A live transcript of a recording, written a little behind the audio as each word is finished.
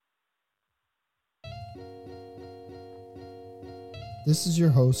This is your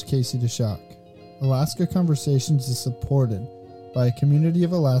host, Casey DeShock. Alaska Conversations is supported by a community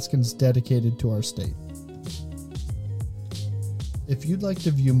of Alaskans dedicated to our state. If you'd like to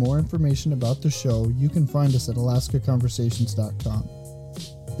view more information about the show, you can find us at alaskaconversations.com.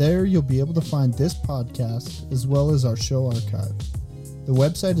 There you'll be able to find this podcast as well as our show archive. The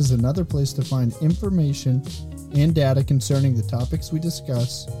website is another place to find information and data concerning the topics we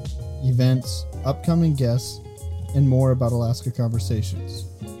discuss, events, upcoming guests, and more about Alaska Conversations.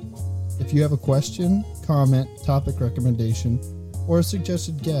 If you have a question, comment, topic recommendation, or a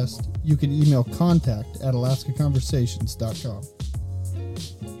suggested guest, you can email contact@alaskaconversations.com.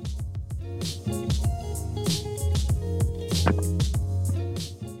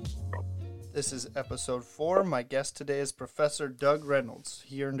 This is episode 4. My guest today is Professor Doug Reynolds.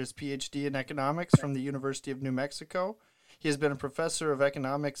 He earned his PhD in economics from the University of New Mexico. He has been a professor of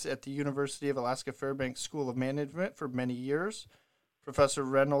economics at the University of Alaska Fairbanks School of Management for many years. Professor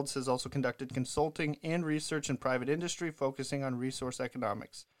Reynolds has also conducted consulting and research in private industry, focusing on resource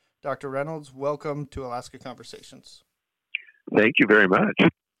economics. Dr. Reynolds, welcome to Alaska Conversations. Thank you very much.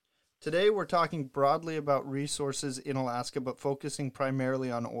 Today we're talking broadly about resources in Alaska, but focusing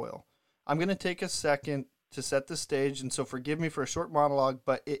primarily on oil. I'm going to take a second to set the stage, and so forgive me for a short monologue,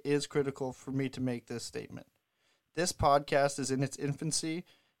 but it is critical for me to make this statement. This podcast is in its infancy,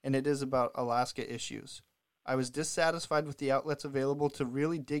 and it is about Alaska issues. I was dissatisfied with the outlets available to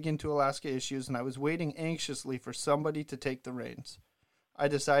really dig into Alaska issues, and I was waiting anxiously for somebody to take the reins. I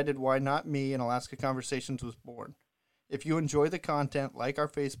decided why not me, and Alaska Conversations was born. If you enjoy the content, like our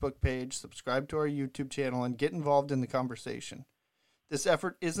Facebook page, subscribe to our YouTube channel, and get involved in the conversation. This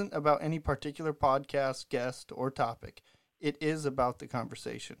effort isn't about any particular podcast, guest, or topic. It is about the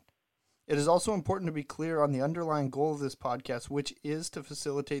conversation. It is also important to be clear on the underlying goal of this podcast, which is to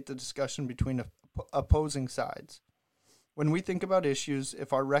facilitate the discussion between opposing sides. When we think about issues,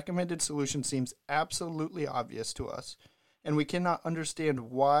 if our recommended solution seems absolutely obvious to us, and we cannot understand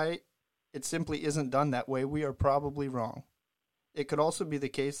why it simply isn't done that way, we are probably wrong. It could also be the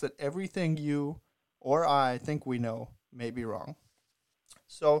case that everything you or I think we know may be wrong.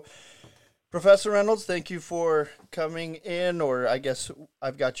 So, Professor Reynolds, thank you for coming in, or I guess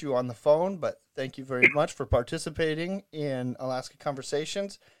I've got you on the phone, but thank you very much for participating in Alaska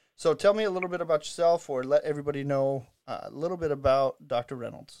Conversations. So tell me a little bit about yourself, or let everybody know a little bit about Dr.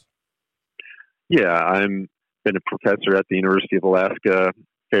 Reynolds. Yeah, I've been a professor at the University of Alaska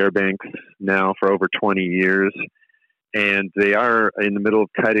Fairbanks now for over 20 years, and they are in the middle of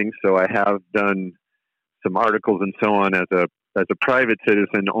cutting, so I have done some articles and so on as a private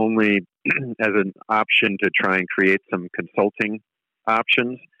citizen, only as an option to try and create some consulting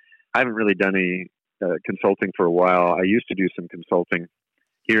options. I haven't really done any consulting for a while. I used to do some consulting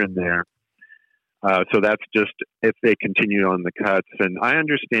here and there. So that's just if they continue on the cuts. And I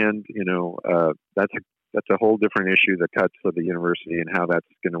understand, that's a whole different issue, the cuts of the university and how that's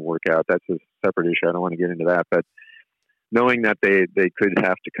going to work out. That's a separate issue. I don't want to get into that. But knowing that they could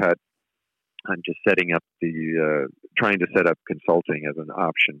have to cut, I'm just trying to set up consulting as an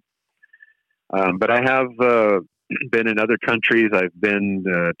option. But I have been in other countries. I've been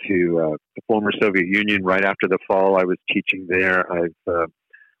to the former Soviet Union right after the fall. I was teaching there. I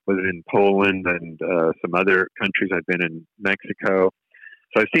was in Poland and some other countries. I've been in Mexico.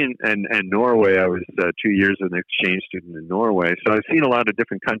 So I've seen, and Norway. I was 2 years as an exchange student in Norway. So I've seen a lot of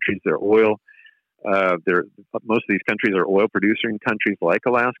different countries. They're oil. Most of these countries are oil producing countries like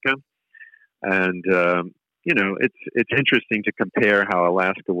Alaska. And, it's interesting to compare how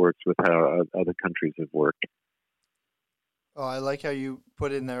Alaska works with how other countries have worked. Oh, I like how you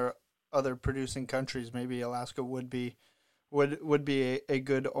put in there other producing countries. Maybe Alaska would be a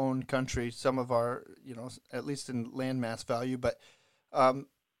good owned country. Some of our, at least in landmass value. But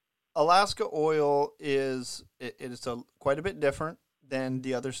Alaska oil is quite a bit different than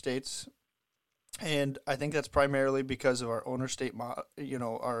the other states. And I think that's primarily because of our ownership model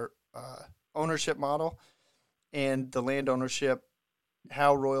and the land ownership,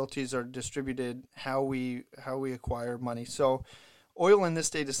 how royalties are distributed, how we acquire money. So oil in this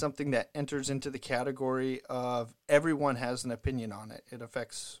state is something that enters into the category of everyone has an opinion on it. It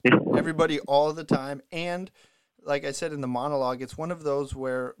affects everybody all the time. And like I said in the monologue, it's one of those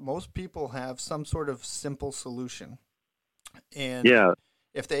where most people have some sort of simple solution. And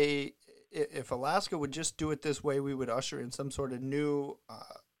if Alaska would just do it this way, we would usher in some sort of new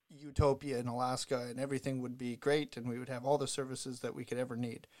utopia in Alaska, and everything would be great, and we would have all the services that we could ever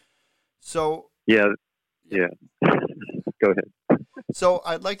need. So yeah. Go ahead. So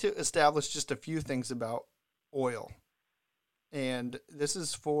I'd like to establish just a few things about oil. And this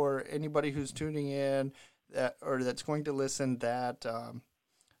is for anybody who's tuning in that's going to listen that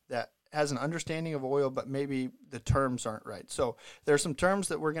has an understanding of oil, but maybe the terms aren't right. So there are some terms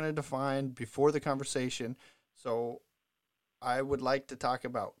that we're going to define before the conversation. So I would like to talk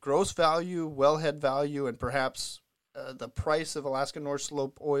about gross value, wellhead value, and perhaps the price of Alaska North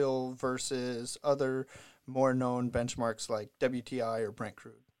Slope oil versus other more known benchmarks like WTI or Brent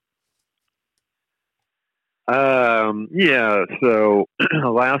crude. Yeah, so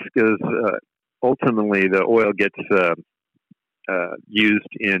Alaska's ultimately the oil gets used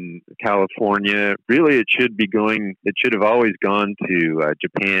in California. Really, it should have always gone to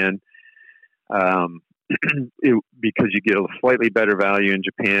Japan, because you get a slightly better value in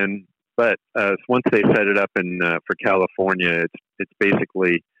Japan. But once they set it up for California, it's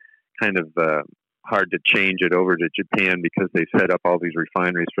basically kind of hard to change it over to Japan because they set up all these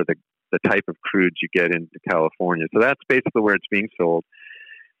refineries for the type of crudes you get into California. So that's basically where it's being sold.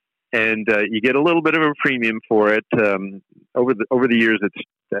 And you get a little bit of a premium for it. Over the years,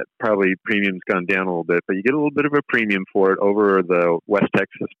 that probably premium's gone down a little bit, but you get a little bit of a premium for it over the West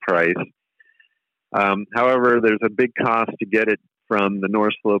Texas price. However, there's a big cost to get it from the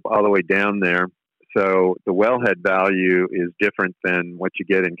North Slope all the way down there. So the wellhead value is different than what you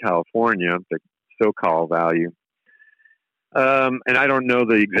get in California, the so-called value. And I don't know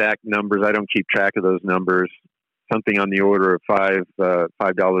the exact numbers. I don't keep track of those numbers. Something on the order of $5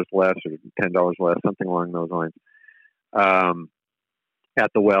 less or $10 less, something along those lines,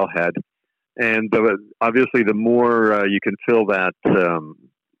 at the wellhead. And obviously, the more you can fill that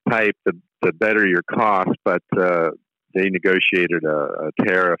pipe, the better your cost. But they negotiated a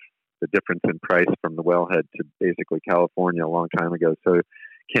tariff, the difference in price from the wellhead to basically California a long time ago, so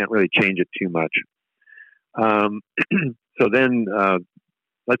can't really change it too much. So then,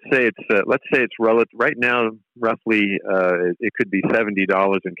 let's say it's relative right now. Roughly, it could be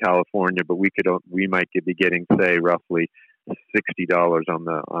 $70 in California, but we might be getting, say, roughly $60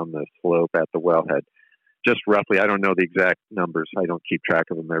 on the slope at the wellhead. Just roughly, I don't know the exact numbers. I don't keep track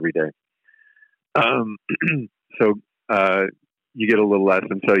of them every day. So you get a little less,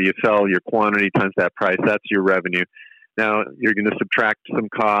 and so you sell your quantity times that price. That's your revenue. Now you're going to subtract some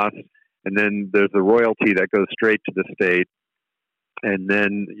costs, and then there's a royalty that goes straight to the state. And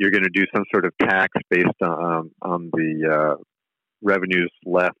then you're going to do some sort of tax based on the revenues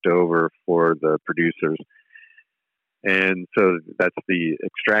left over for the producers. And so that's the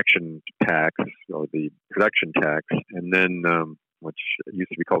extraction tax or the production tax, and then which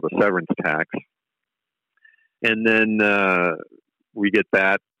used to be called the severance tax. And then we get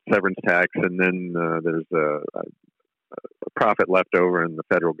that severance tax, and then there's a profit left over, and the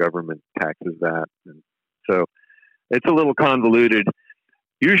federal government taxes that. And so it's a little convoluted.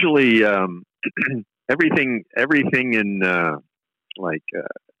 Usually, everything in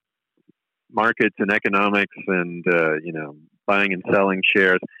markets and economics and buying and selling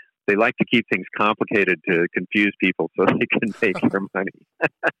shares, they like to keep things complicated to confuse people so they can make their money.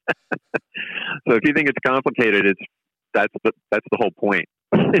 So if you think it's complicated, that's the whole point.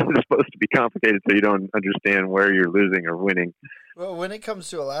 It's supposed to be complicated so you don't understand where you're losing or winning. Well, when it comes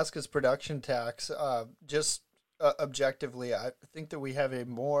to Alaska's production tax, objectively, I think that we have a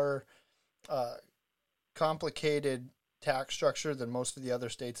more complicated tax structure than most of the other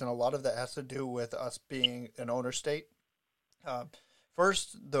states, and a lot of that has to do with us being an owner state.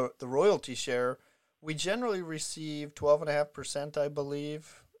 First, the royalty share, we generally receive 12.5%, I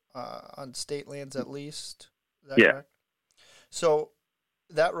believe, on state lands at least. Is that correct? So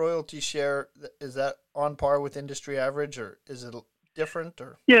that royalty share, is that on par with industry average, or is it different?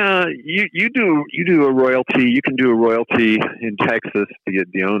 Or yeah, you do a royalty. You can do a royalty in Texas to get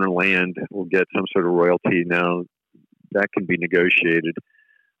the owner land will get some sort of royalty. Now that can be negotiated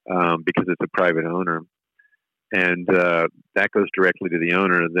because it's a private owner, and that goes directly to the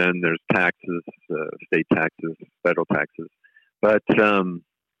owner. And then there's taxes, state taxes, federal taxes, but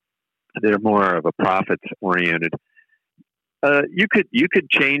they're more of a profits oriented. You could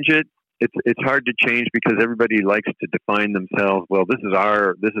change it. It's hard to change because everybody likes to define themselves. Well, this is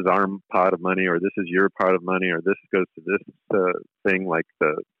our pot of money, or this is your pot of money, or this goes to this thing. Like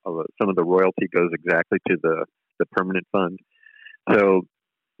some of the royalty goes exactly to the permanent fund. So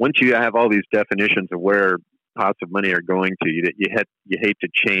once you have all these definitions of where pots of money are going to, you hate to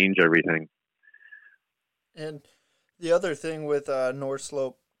change everything. And the other thing with North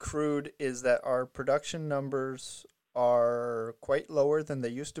Slope crude is that our production numbers are quite lower than they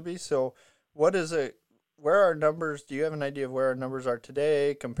used to be. So where our numbers, do you have an idea of where our numbers are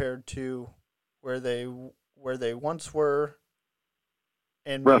today compared to where they once were,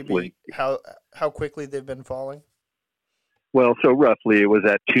 and roughly maybe how quickly they've been falling? Well, so roughly it was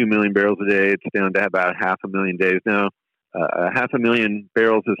at 2 million barrels a day. It's down to about 500,000 days now. 500,000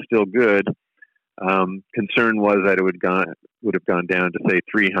 barrels is still good. Concern was that it would have gone down to say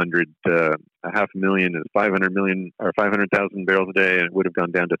 300. 500,000 is 500 million or 500,000 barrels a day, and it would have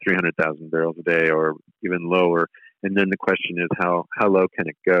gone down to 300,000 barrels a day or even lower. And then the question is how low can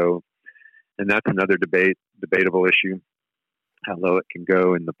it go? And that's another debatable issue, how low it can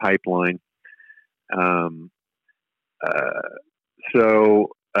go in the pipeline.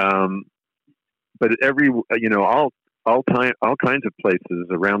 But all kinds of places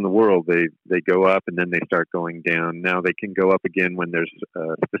around the world, they go up and then they start going down. Now they can go up again when there's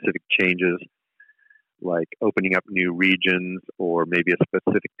specific changes, like opening up new regions or maybe a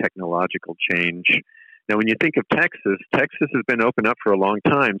specific technological change. Now, when you think of Texas has been open up for a long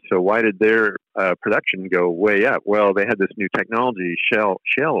time. So why did their production go way up? Well, they had this new technology, shale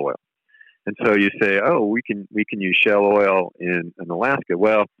oil. And so you say, oh, we can use shale oil in Alaska.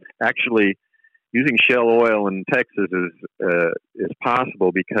 Well, actually, using shale oil in Texas is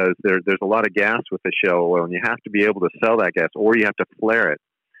possible because there's a lot of gas with the shale oil, and you have to be able to sell that gas, or you have to flare it.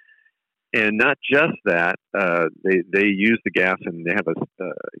 And not just that, they use the gas, and they have a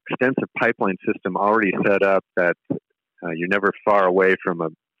extensive pipeline system already set up that you're never far away from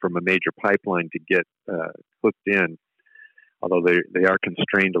a major pipeline to get hooked in. Although they are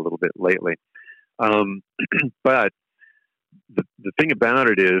constrained a little bit lately. But the thing about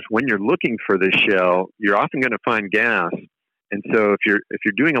it is, when you're looking for this shale, you're often going to find gas. And so if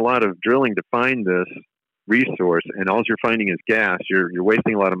you're doing a lot of drilling to find this resource, and all you're finding is gas, you're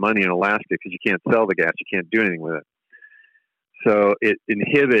wasting a lot of money in Alaska because you can't sell the gas, you can't do anything with it. So it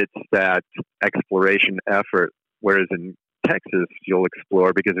inhibits that exploration effort. Whereas in Texas, you'll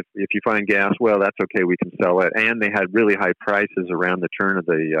explore because if you find gas, well, that's okay, we can sell it. And they had really high prices around the turn of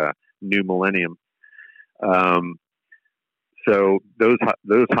the new millennium. So those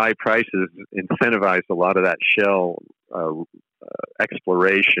high prices incentivized a lot of that shale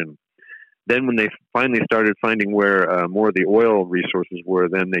exploration. Then when they finally started finding where more of the oil resources were,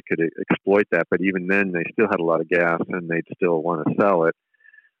 then they could exploit that. But even then, they still had a lot of gas, and they'd still want to sell it.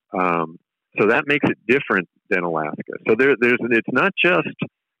 So that makes it different than Alaska. So it's not just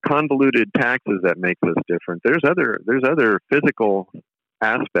convoluted taxes that make this different. There's other physical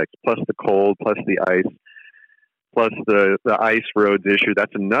aspects, plus the cold, plus the ice, plus the ice roads issue.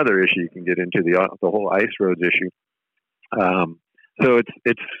 That's another issue you can get into, the whole ice roads issue. So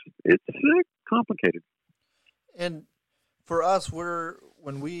it's complicated. And for us,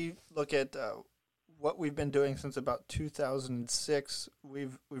 when we look at what we've been doing since about 2006,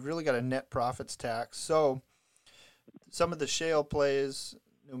 we've really got a net profits tax. So some of the shale plays,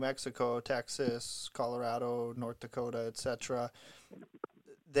 New Mexico, Texas, Colorado, North Dakota, etc.,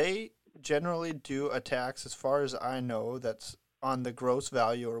 they generally do a tax, as far as I know, that's on the gross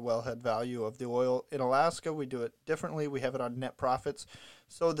value or wellhead value of the oil. In Alaska, we do it differently. We have it on net profits.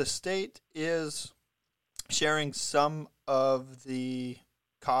 So the state is sharing some of the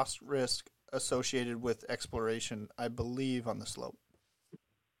cost risk associated with exploration, I believe, on the slope.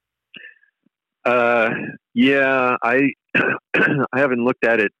 Yeah, I I haven't looked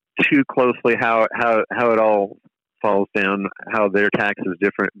at it too closely how it all falls down, how their taxes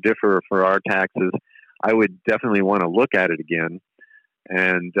differ for our taxes. I would definitely want to look at it again.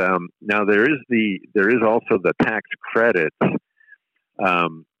 And now there is also the tax credits,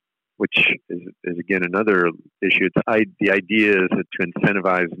 which is again another issue. The idea is to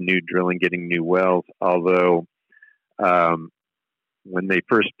incentivize new drilling, getting new wells. Although when they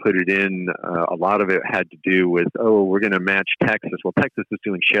first put it in, a lot of it had to do with, we're going to match Texas. Well, Texas is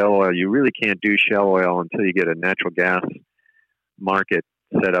doing shale oil. You really can't do shale oil until you get a natural gas market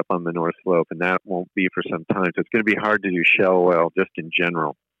set up on the North Slope, and that won't be for some time. So it's going to be hard to do shale oil just in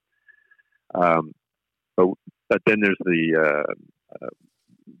general. But then there's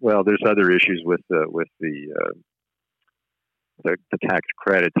there's other issues with the tax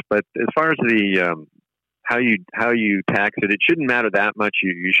credits. But as far as the how you tax it, it shouldn't matter that much.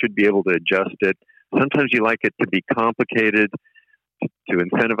 You should be able to adjust it. Sometimes you like it to be complicated to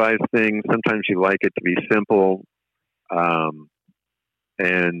incentivize things. Sometimes you like it to be simple. I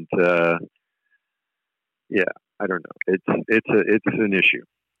don't know. It's an issue.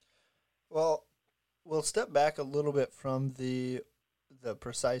 Well, we'll step back a little bit from the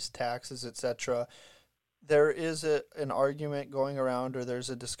precise taxes, etc. There is an argument going around, or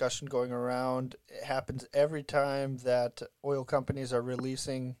there's a discussion going around. It happens every time that oil companies are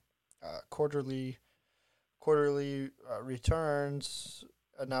releasing quarterly returns,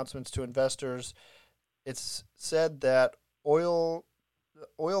 announcements to investors. It's said that oil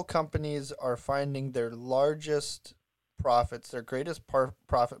companies are finding their largest profits, their greatest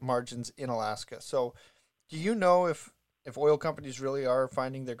profit margins in Alaska. So, do you know if oil companies really are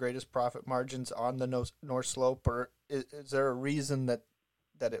finding their greatest profit margins on the North Slope, or is there a reason that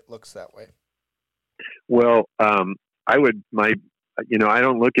it looks that way? Well, I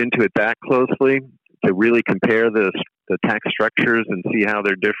don't look into it that closely to really compare the tax structures and see how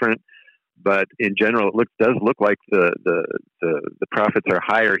they're different. But in general, it does look like the profits are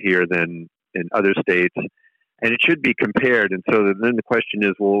higher here than in other states, and it should be compared. And so then the question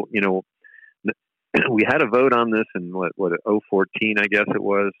is, well, we had a vote on this in what 2014, I guess it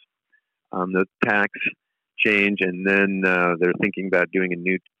was, on the tax change, and then they're thinking about doing a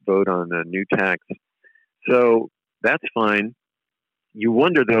new vote on a new tax. So that's fine. You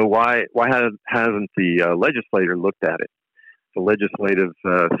wonder though, why hasn't the legislator looked at it? The legislative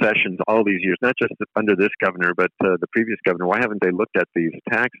sessions all these years, not just under this governor, but the previous governor, why haven't they looked at these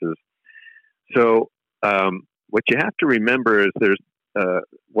taxes? So what you have to remember is there's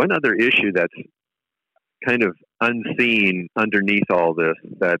one other issue that's kind of unseen underneath all this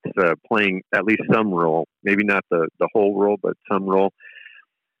that's playing at least some role, maybe not the whole role, but some role,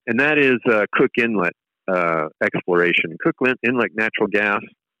 and that is Cook Inlet exploration. Cook Inlet natural gas,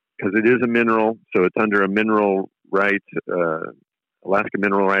 because it is a mineral, so it's under a mineral rights, Alaska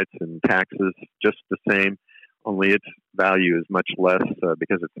mineral rights and taxes just the same, only its value is much less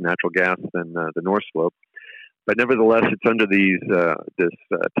because it's natural gas than the North Slope. But nevertheless, it's under this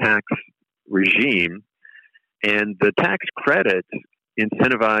tax regime, and the tax credits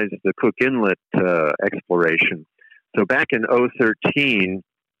incentivize the Cook Inlet exploration. So back in 2013,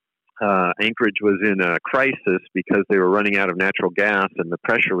 Anchorage was in a crisis because they were running out of natural gas and the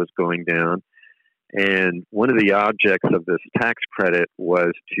pressure was going down. And one of the objects of this tax credit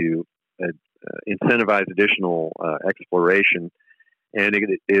was to incentivize additional exploration. And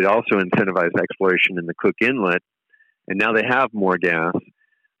it also incentivized exploration in the Cook Inlet. And now they have more gas.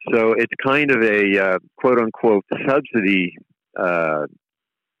 So it's kind of a quote-unquote subsidy,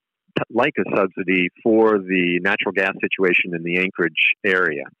 like a subsidy for the natural gas situation in the Anchorage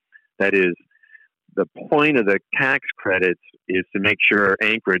area. That is, the point of the tax credits is to make sure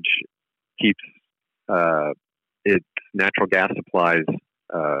Anchorage keeps its natural gas supplies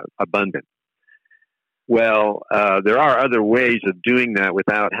abundant. Well, there are other ways of doing that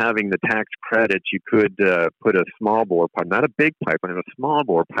without having the tax credits. You could put a small bore pipe, not a big pipeline, a small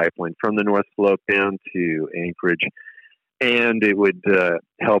bore pipeline from the North Slope down to Anchorage, and it would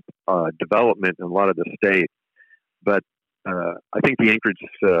help development in a lot of the state. But I think the Anchorage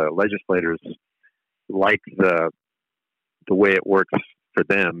legislators like the way it works for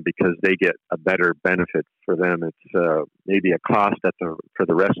them because they get a better benefit for them. It's maybe a cost for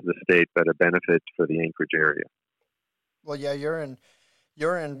the rest of the state, but a benefit for the Anchorage area. Well, yeah, you're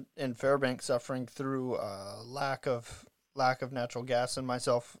in Fairbanks suffering through lack of natural gas, and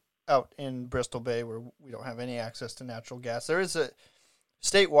myself out in Bristol Bay where we don't have any access to natural gas. There is a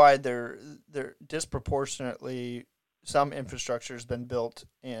statewide there disproportionately some infrastructure has been built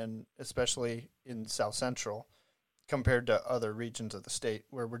in, especially in South Central, compared to other regions of the state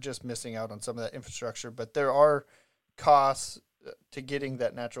where we're just missing out on some of that infrastructure. But there are costs to getting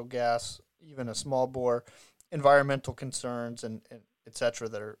that natural gas, even a small bore, environmental concerns and et cetera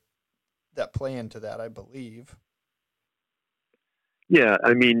that play into that, I believe. Yeah,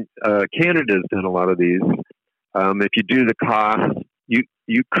 I mean, Canada's done a lot of these. If you do the cost,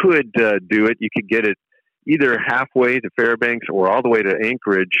 you could do it. You could get it either halfway to Fairbanks or all the way to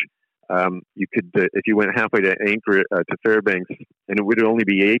Anchorage. You could, if you went halfway to Anchorage to Fairbanks, and it would only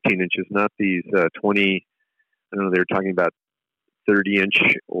be 18 inches, not these 20. I don't know. They were talking about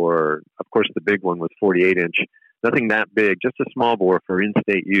 30-inch, or of course the big one was 48-inch. Nothing that big, just a small bore for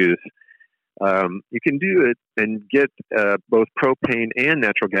in-state use. You can do it and get both propane and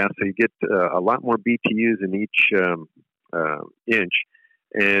natural gas, so you get a lot more BTUs in each inch,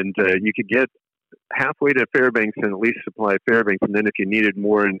 and you could get halfway to Fairbanks and at least supply Fairbanks, and then if you needed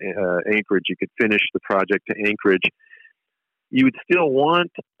more in Anchorage, you could finish the project to Anchorage. You would still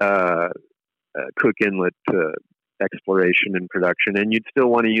want Cook Inlet exploration and production, and you'd still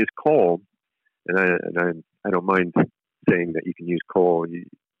want to use coal. And I don't mind saying that you can use coal.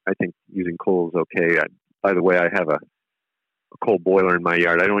 I think using coal is okay. By the way, I have a coal boiler in my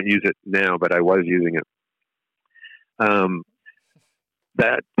yard. I don't use it now, but I was using it.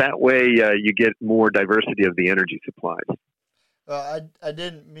 That way you get more diversity of the energy supplies. I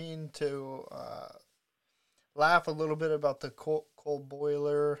didn't mean to laugh a little bit about the coal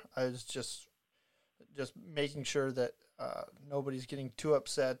boiler. I was just making sure that nobody's getting too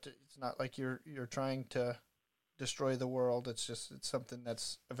upset. It's not like you're trying to destroy the world. It's something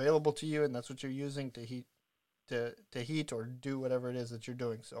that's available to you, and that's what you're using to heat to heat or do whatever it is that you're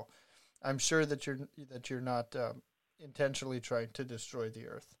doing. So I'm sure that you're not intentionally trying to destroy the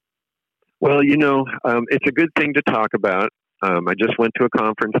earth. Well, it's a good thing to talk about. I just went to a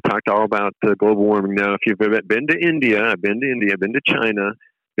conference, talked all about global warming. Now, if you've been to India, I've been to India, I've been to China,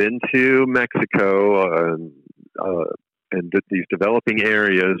 been to Mexico, and these developing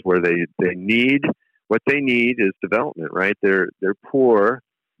areas where they need what they need is development, right? They're poor,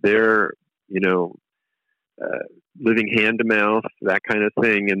 they're living hand to mouth, that kind of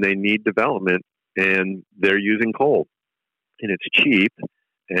thing, and they need development, and they're using coal, and it's cheap,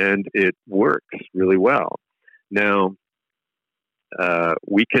 and it works really well. Now,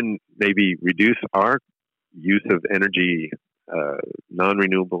 we can maybe reduce our use of energy,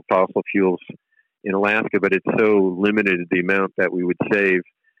 non-renewable fossil fuels in Alaska, but it's so limited the amount that we would save.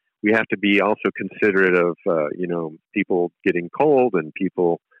 We have to be also considerate of people getting cold and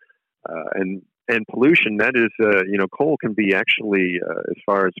people and pollution. That is, coal can be actually, as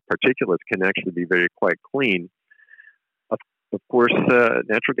far as particulates, can actually be quite clean. Of course,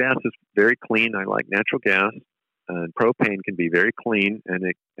 natural gas is very clean. I like natural gas. And propane can be very clean, and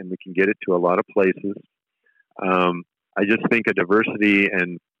we can get it to a lot of places. I just think a diversity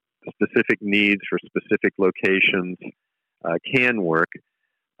and specific needs for specific locations can work.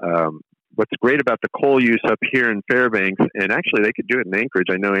 What's great about the coal use up here in Fairbanks, and actually they could do it in Anchorage.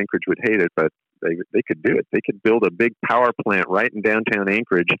 I know Anchorage would hate it, but they could do it. They could build a big power plant right in downtown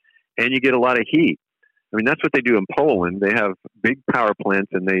Anchorage, and you get a lot of heat. I mean, that's what they do in Poland. They have big power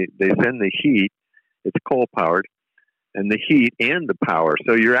plants, and they send the heat. It's coal powered, and the heat and the power.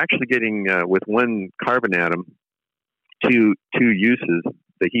 So you're actually getting with one carbon atom, two uses,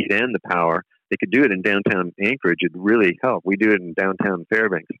 the heat and the power. They could do it in downtown Anchorage. It'd really help. We do it in downtown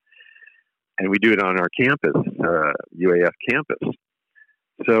Fairbanks, and we do it on our campus, UAF campus.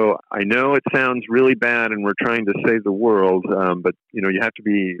 So I know it sounds really bad, and we're trying to save the world, but you have to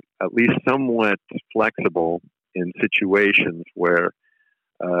be at least somewhat flexible in situations where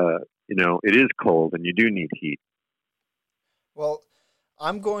it is cold and you do need heat. Well,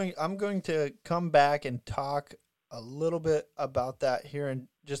 I'm going to come back and talk a little bit about that here in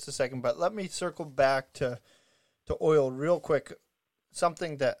just a second, but let me circle back to oil real quick.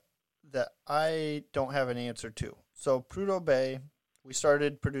 Something that I don't have an answer to. So Prudhoe Bay, we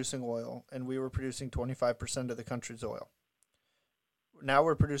started producing oil, and we were producing 25% of the country's oil. Now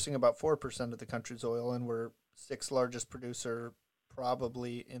we're producing about 4% of the country's oil, and we're sixth largest producer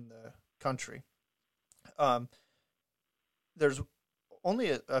probably in the country. There's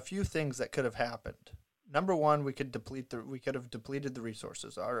only a few things that could have happened. Number one, we could have depleted the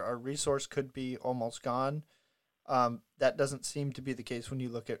resources. Our resource could be almost gone. That doesn't seem to be the case when you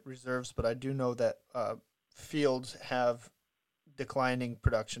look at reserves, but I do know that fields have declining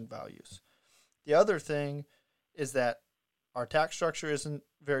production values. The other thing is that our tax structure isn't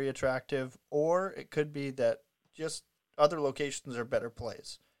very attractive, or it could be that just other locations are better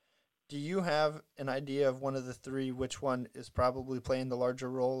plays. Do you have an idea of one of the three, which one is probably playing the larger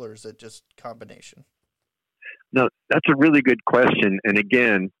role, or is it just combination? No, that's a really good question. And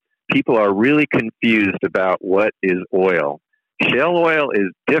again, people are really confused about what is oil. Shale oil is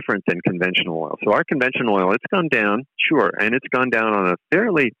different than conventional oil. So our conventional oil, it's gone down, sure, and it's gone down on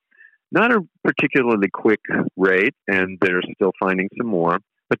not a particularly quick rate, and they're still finding some more.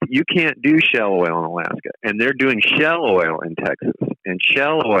 But you can't do shale oil in Alaska, and they're doing shale oil in Texas and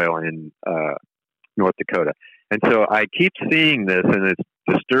shale oil in North Dakota. And so I keep seeing this, and it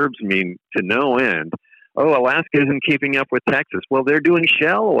disturbs me to no end. Oh, Alaska isn't keeping up with Texas. Well, they're doing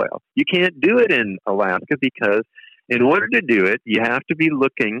shale oil. You can't do it in Alaska because in order to do it, you have to be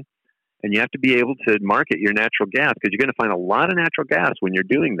looking, and you have to be able to market your natural gas, because you're going to find a lot of natural gas when you're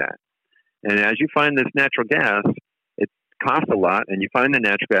doing that. And as you find this natural gas, it costs a lot, and you find the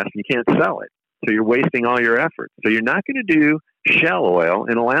natural gas and you can't sell it. So you're wasting all your effort. So you're not going to do shale oil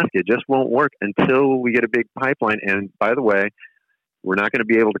in Alaska. It just won't work until we get a big pipeline. And by the way, we're not going to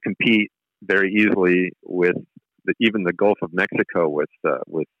be able to compete very easily with even the Gulf of Mexico with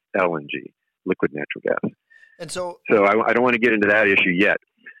LNG, liquid natural gas. And so I don't want to get into that issue yet.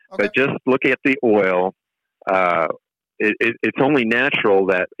 Okay. But just look at the oil. It's only natural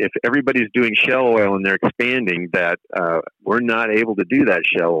that if everybody's doing shale oil and they're expanding, that we're not able to do that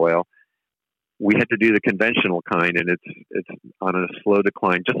shale oil. We had to do the conventional kind, and it's on a slow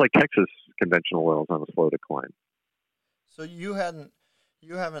decline, just like Texas conventional oil is on a slow decline. So you haven't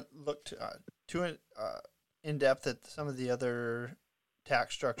looked too in depth at some of the other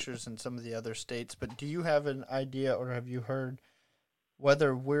tax structures in some of the other states, but do you have an idea, or have you heard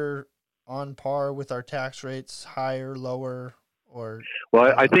whether we're on par with our tax rates, higher, lower, or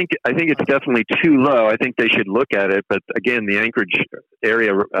Well, I think it's definitely too low. I think they should look at it, but again, the Anchorage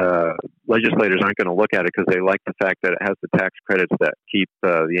area legislators aren't going to look at it because they like the fact that it has the tax credits that keep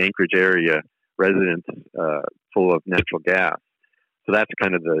the Anchorage area residents full of natural gas. So that's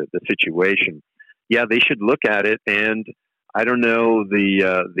kind of the situation. Yeah, they should look at it, and I don't know,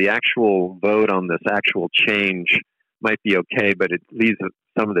 the actual vote on this actual change might be okay, but it leaves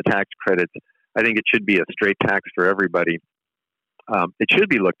some of the tax credits. I think it should be a straight tax for everybody. It should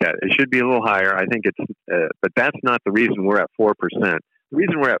be looked at. It should be a little higher. I think it's, but that's not the reason we're at 4%. The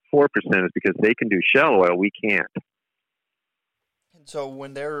reason we're at 4% is because they can do shale oil. We can't. And so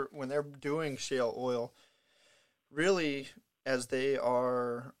when they're doing shale oil, really, as they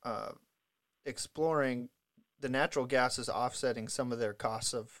are exploring, the natural gas is offsetting some of their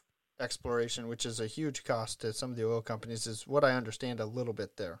costs of exploration, which is a huge cost to some of the oil companies, is what I understand a little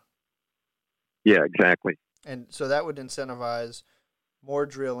bit there. Yeah, exactly. And so that would incentivize more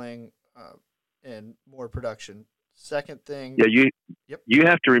drilling and more production. Second thing, you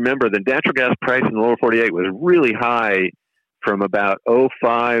have to remember the natural gas price in the lower 48 was really high from about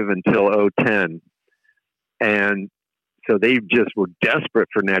 '05 until '10, and so they just were desperate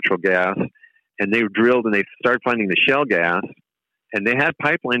for natural gas, and they drilled and they started finding the shale gas, and they had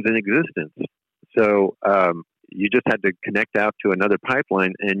pipelines in existence. So you just had to connect out to another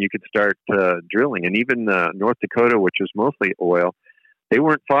pipeline, and you could start drilling. And even North Dakota, which was mostly oil, they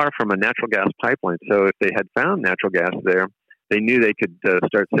weren't far from a natural gas pipeline. So if they had found natural gas there, they knew they could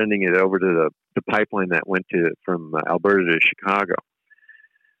start sending it over to the pipeline that went from Alberta to Chicago.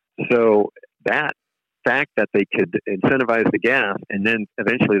 So that fact that they could incentivize the gas, and then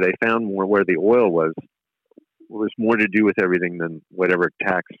eventually they found more where the oil was more to do with everything than whatever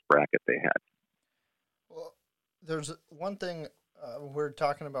tax bracket they had. Well, there's one thing, we're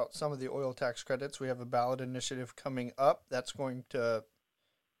talking about some of the oil tax credits. We have a ballot initiative coming up that's going to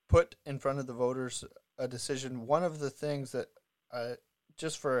put in front of the voters a decision. One of the things that,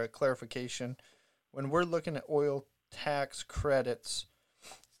 just for a clarification, when we're looking at oil tax credits,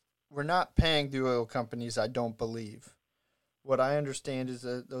 we're not paying the oil companies, I don't believe. What I understand is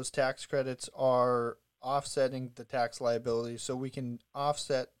that those tax credits are offsetting the tax liability, so we can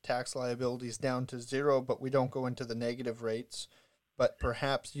offset tax liabilities down to zero, but we don't go into the negative rates. But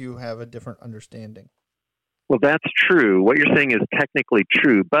perhaps you have a different understanding. Well, that's true. What you're saying is technically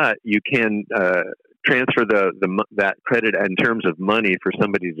true, but you can transfer that credit in terms of money for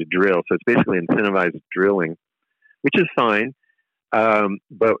somebody to drill. So it's basically incentivized drilling, which is fine.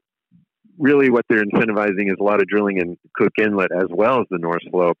 But really what they're incentivizing is a lot of drilling in Cook Inlet as well as the North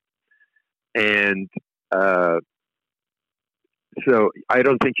Slope. And so I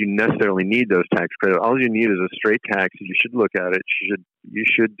don't think you necessarily need those tax credits. All you need is a straight tax. You should look at it. You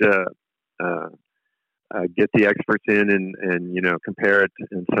should get the experts in and compare it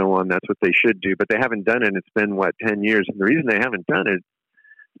and so on. That's what they should do. But they haven't done it. It's been, 10 years? And the reason they haven't done it,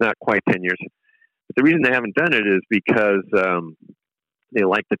 not quite 10 years, but the reason they haven't done it is because they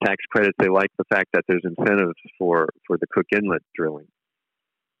like the tax credits. They like the fact that there's incentives for the Cook Inlet drilling.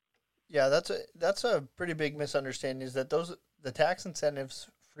 Yeah, that's a pretty big misunderstanding, is that the tax incentives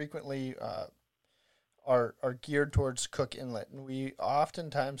frequently are geared towards Cook Inlet, and we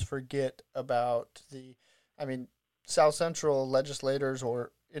oftentimes forget about South Central legislators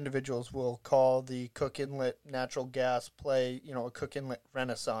or individuals will call the Cook Inlet natural gas play, a Cook Inlet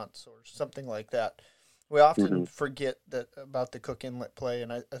renaissance or something like that. We often forget that about the Cook Inlet play,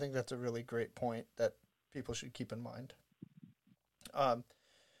 and I think that's a really great point that people should keep in mind.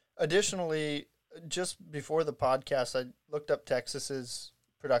 Additionally, just before the podcast, I looked up Texas's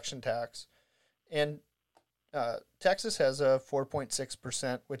production tax, and Texas has a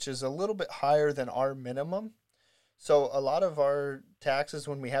 4.6%, which is a little bit higher than our minimum. So a lot of our taxes,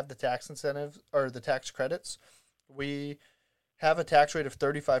 when we have the tax incentives or the tax credits, we have a tax rate of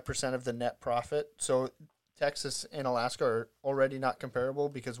 35% of the net profit. So Texas and Alaska are already not comparable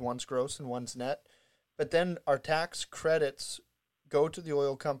because one's gross and one's net. But then our tax credits go to the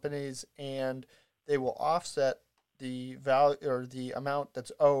oil companies, and they will offset the value or the amount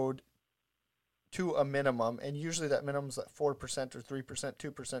that's owed to a minimum, and usually that minimum is like 4% or 3%,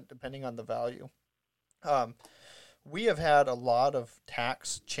 2%, depending on the value. We have had a lot of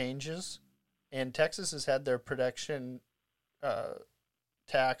tax changes, and Texas has had their production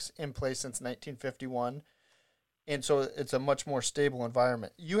tax in place since 1951, and so it's a much more stable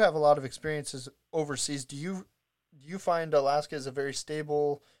environment. You have a lot of experiences overseas. Do you find Alaska is a very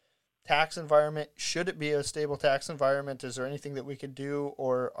stable tax environment? Should it be a stable tax environment? Is there anything that we could do,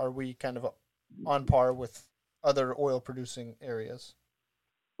 or are we kind of on par with other oil-producing areas?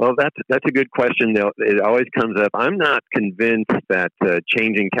 Well, that's a good question. It always comes up. I'm not convinced that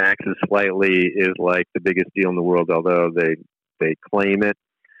changing taxes slightly is like the biggest deal in the world, although they claim it.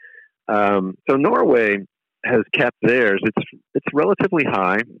 So Norway has kept theirs. It's relatively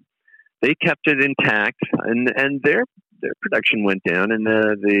high. They kept it intact, and their production went down, and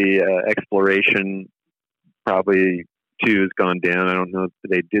the exploration probably too has gone down. I don't know.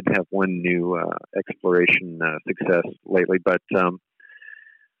 They did have one new exploration success lately, but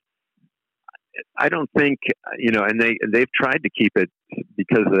I don't think, and they've tried to keep it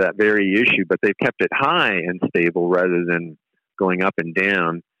because of that very issue, but they've kept it high and stable rather than going up and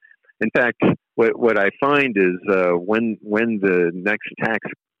down. In fact, what I find is when the next tax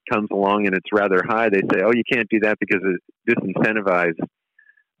comes along and it's rather high, they say, "Oh, you can't do that because it disincentivizes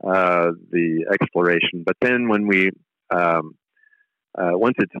the exploration." But then when we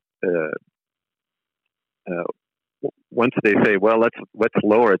once they say, "Well, let's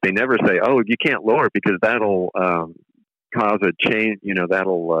lower it," they never say, "Oh, you can't lower it because that'll cause a change.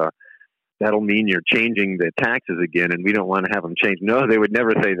 That'll mean you're changing the taxes again, and we don't want to have them change." No, they would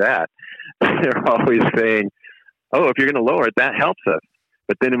never say that. They're always saying, "Oh, if you're going to lower it, that helps us."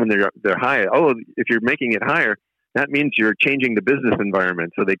 But then when they're high, "Oh, if you're making it higher, that means you're changing the business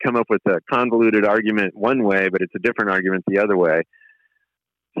environment." So they come up with a convoluted argument one way, but it's a different argument the other way.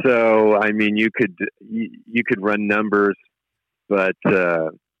 So I mean, you could run numbers, but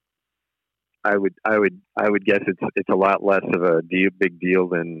I would guess it's a lot less of a big deal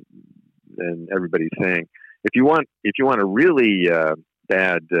than everybody's saying. If you want a really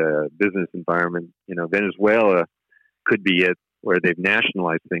bad business environment, Venezuela could be it, where they've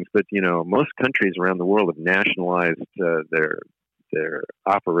nationalized things. But most countries around the world have nationalized their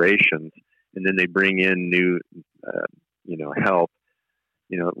operations, and then they bring in new help.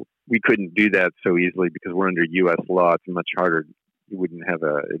 We couldn't do that so easily because we're under U.S. law. It's much harder.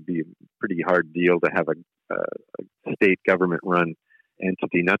 It'd be a pretty hard deal to have a state government-run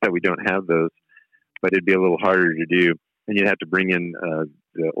entity. Not that we don't have those, but it'd be a little harder to do. And you'd have to bring in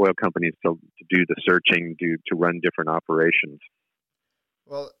the oil companies to do the searching, to run different operations.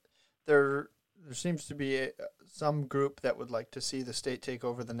 Well, there seems to be some group that would like to see the state take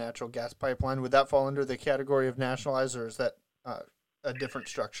over the natural gas pipeline. Would that fall under the category of nationalize, or is that a different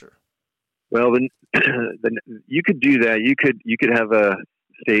structure? Well, then you could do that. You could have a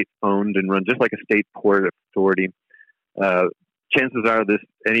state owned and run just like a state port authority. Chances are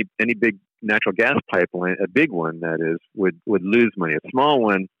any big natural gas pipeline, a big one that is, would lose money. A small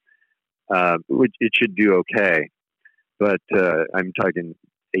one, it should do okay, but I'm talking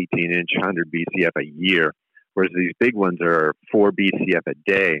 18-inch, 100 BCF a year, whereas these big ones are 4 BCF a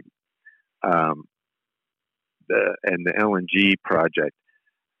day. And the LNG project,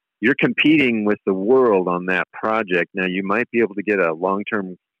 you're competing with the world on that project. Now, you might be able to get a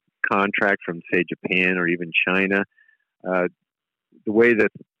long-term contract from, say, Japan or even China. The way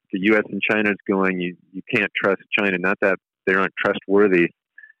that the U.S. and China is going, you can't trust China. Not that they aren't trustworthy.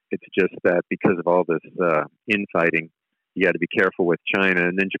 It's just that because of all this infighting, you got to be careful with China.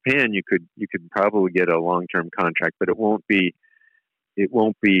 And then Japan, you could probably get a long-term contract, but it won't be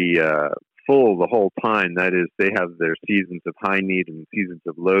full the whole time. That is, they have their seasons of high need and seasons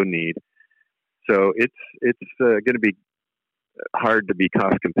of low need. So it's going to be hard to be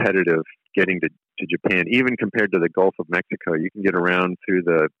cost competitive getting to Japan, even compared to the Gulf of Mexico. You can get around through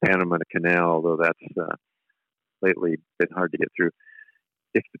the Panama Canal, although that's lately been hard to get through.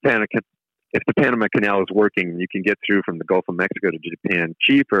 If the Panama Canal is working, you can get through from the Gulf of Mexico to Japan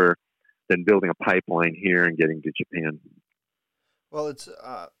cheaper than building a pipeline here and getting to Japan. Well,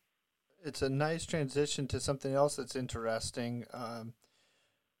 it's a nice transition to something else that's interesting.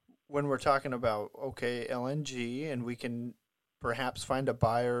 When we're talking about, LNG, and we can perhaps find a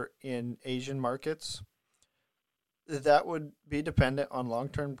buyer in Asian markets, that would be dependent on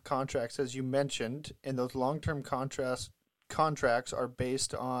long-term contracts, as you mentioned, and those long-term contracts are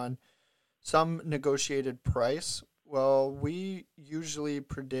based on some negotiated price. Well, we usually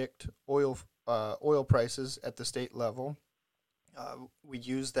predict oil prices at the state level. We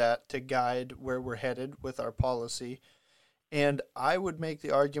use that to guide where we're headed with our policy. And I would make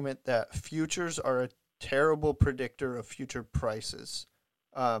the argument that futures are a terrible predictor of future prices.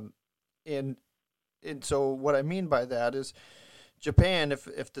 And so what I mean by that is Japan,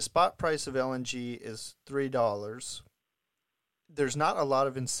 if the spot price of LNG is $3, there's not a lot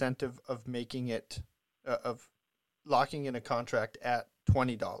of incentive of making it, of locking in a contract at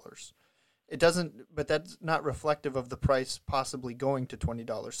 $20. It doesn't, but that's not reflective of the price possibly going to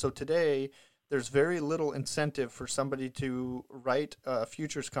 $20. So today, there's very little incentive for somebody to write a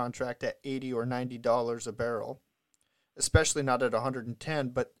futures contract at $80 or $90 a barrel. especially not at 110.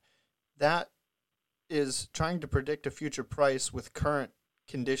 But that is trying to predict a future price with current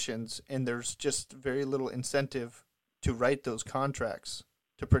conditions, and there's just very little incentive to write those contracts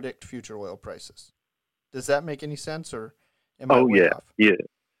to predict future oil prices. Does that make any sense, or am I way off? Yeah.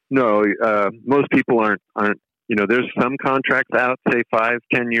 No, most people aren't. There's some contracts out, say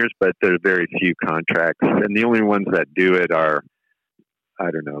 5-10 years, but there's very few contracts, and the only ones that do it are,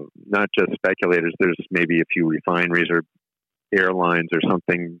 I don't know, not just speculators. There's maybe a few refineries or airlines or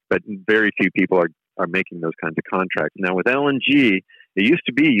something, but very few people are making those kinds of contracts. Now with LNG, it used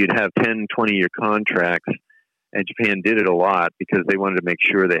to be you'd have 10, 20-year contracts, and Japan did it a lot because they wanted to make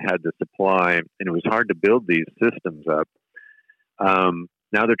sure they had the supply, and it was hard to build these systems up.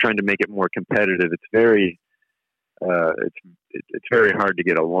 Now they're trying to make it more competitive. It's very hard to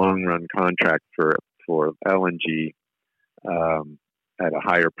get a long run contract for LNG at a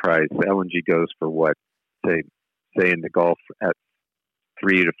higher price. LNG goes for what, say in the Gulf at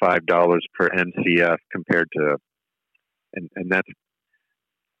 $3 to $5 per MCF compared to, and that's,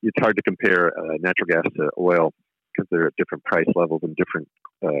 it's hard to compare natural gas to oil because they're at different price levels and different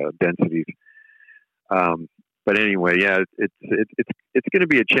densities. But anyway, yeah, it's going to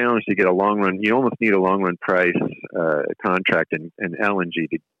be a challenge to get a long run. You almost need a long run price contract in LNG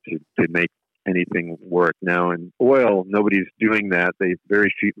to make anything work. Now in oil, nobody's doing that. They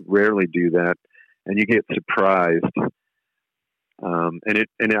rarely do that, and you get surprised. I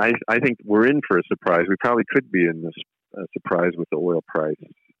think we're in for a surprise. We probably could be in this surprise with the oil price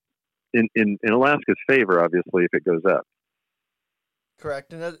in Alaska's favor, obviously, if it goes up.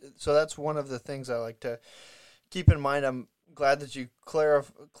 Correct, and so that's one of the things I like to keep in mind. I'm glad that you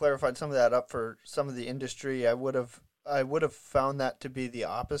clarified some of that up for some of the industry. I would have found that to be the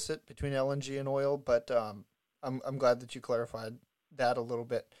opposite between LNG and oil, but I'm glad that you clarified that a little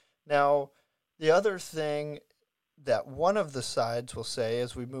bit. Now, the other thing that one of the sides will say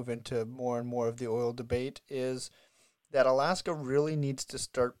as we move into more and more of the oil debate is that Alaska really needs to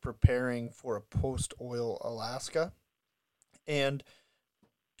start preparing for a post-oil Alaska. And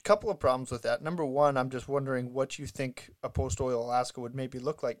a couple of problems with that. Number one, I'm just wondering what you think a post-oil Alaska would maybe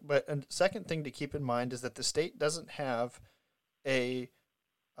look like. But a second thing to keep in mind is that the state doesn't have a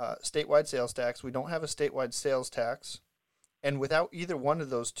statewide sales tax. We don't have a statewide sales tax. And without either one of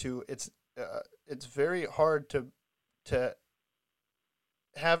those two, it's very hard to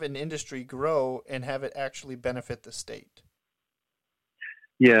have an industry grow and have it actually benefit the state.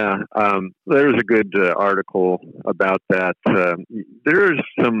 Yeah, there's a good article about that. There's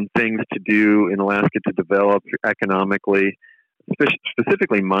some things to do in Alaska to develop economically,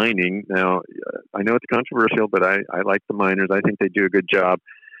 specifically mining. Now, I know it's controversial, but I like the miners. I think they do a good job.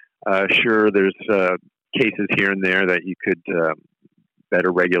 Sure, there's cases here and there that you could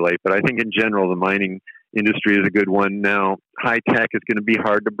better regulate, but I think in general the mining industry is a good one. Now, high tech is going to be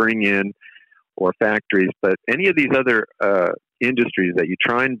hard to bring in, or factories, but any of these other industries that you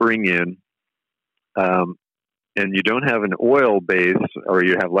try and bring in, and you don't have an oil base, or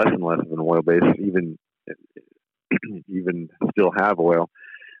you have less and less of an oil base, even still have oil.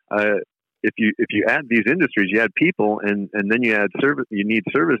 If you add these industries, you add people, and then you add service. You need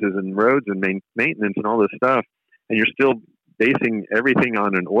services and roads and maintenance and all this stuff, and you're still basing everything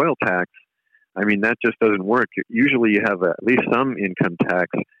on an oil tax. I mean, that just doesn't work. Usually you have at least some income tax.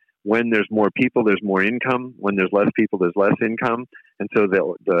 When there's more people, there's more income. When there's less people, there's less income. And so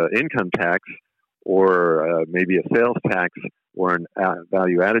the income tax, or maybe a sales tax, or a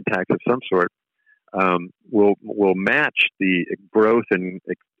value-added tax of some sort, will match the growth and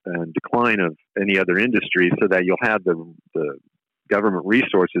decline of any other industry, so that you'll have the government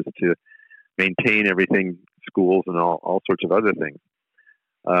resources to maintain everything, schools and all sorts of other things.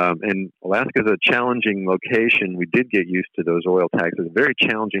 And Alaska is a challenging location. We did get used to those oil taxes. A very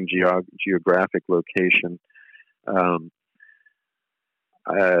challenging geographic location,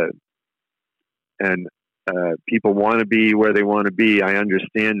 and people want to be where they want to be. I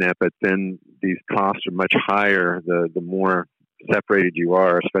understand that, but then these costs are much higher the more separated you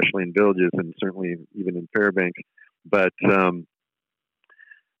are, especially in villages and certainly even in Fairbanks. But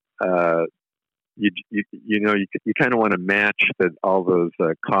you kind of want to match all those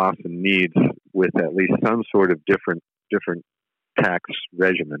costs and needs with at least some sort of different tax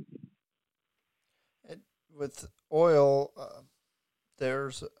regimen. With oil,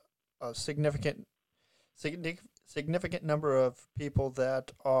 there's a significant number of people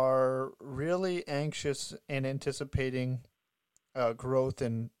that are really anxious and anticipating growth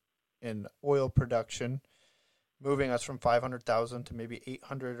in oil production, moving us from 500,000 to maybe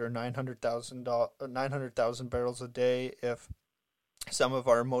 800 or 900,000 barrels a day if some of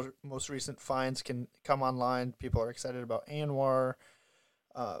our most recent finds can come online. People are excited about ANWR,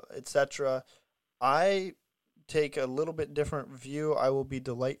 etc. I take a little bit different view. I will be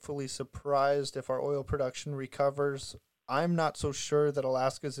delightfully surprised if our oil production recovers. I'm not so sure that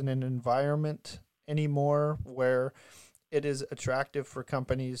Alaska's in an environment anymore where it is attractive for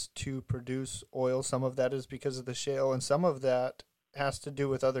companies to produce oil. Some of that is because of the shale, and some of that has to do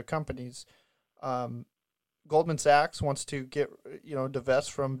with other companies. Goldman Sachs wants to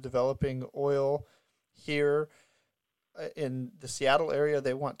divest from developing oil here. In the Seattle area,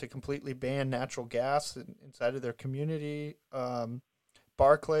 they want to completely ban natural gas inside of their community.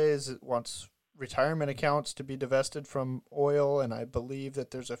 Barclays wants retirement accounts to be divested from oil, and I believe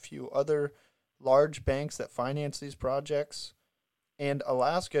that there's a few other large banks that finance these projects. And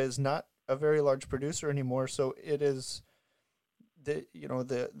Alaska is not a very large producer anymore, so it is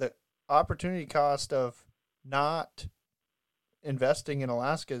the opportunity cost of not investing in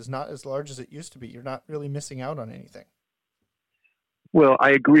Alaska is not as large as it used to be. You're not really missing out on anything. Well,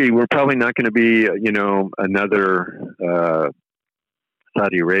 I agree. We're probably not going to be, another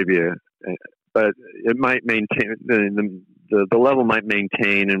Saudi Arabia, but it might maintain the level might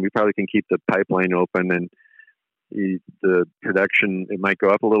maintain, and we probably can keep the pipeline open, and the production, it might go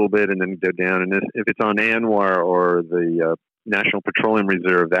up a little bit and then go down. And if it's on ANWR or the National Petroleum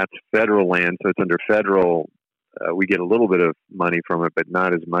Reserve, that's federal land, so it's under federal. We get a little bit of money from it, but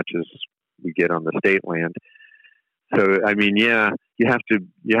not as much as we get on the state land. So, I mean, yeah, you have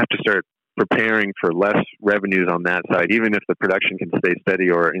to start preparing for less revenues on that side. Even if the production can stay steady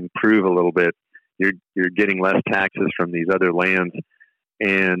or improve a little bit, you're getting less taxes from these other lands,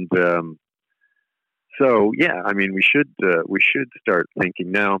 and so yeah, I mean, we should start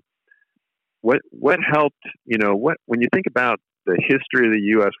thinking now. What helped? When you think about the history of the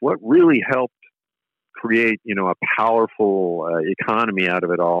U.S., what really helped create a powerful economy out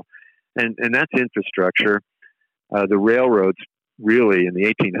of it all, and that's infrastructure. The railroads really in the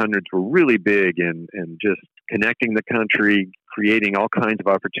 1800s were really big in just connecting the country, creating all kinds of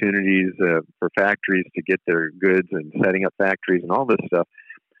opportunities for factories to get their goods and setting up factories and all this stuff.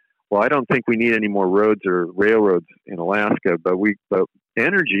 Well, I don't think we need any more roads or railroads in Alaska, but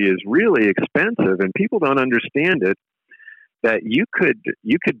energy is really expensive, and people don't understand it. That you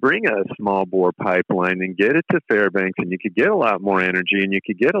could bring a small bore pipeline and get it to Fairbanks, and you could get a lot more energy, and you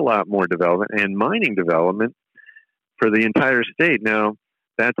could get a lot more development and mining development for the entire state. Now,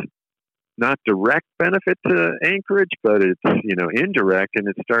 that's not direct benefit to Anchorage, but it's indirect, and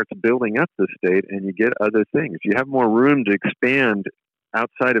it starts building up the state, and you get other things. You have more room to expand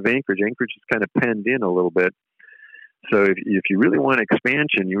outside of Anchorage. Anchorage is kind of penned in a little bit. So if you really want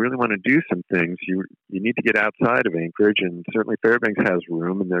expansion, you really want to do some things, you need to get outside of Anchorage, and certainly Fairbanks has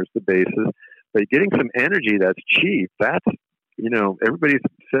room, and there's the bases. But getting some energy that's cheap, that's, everybody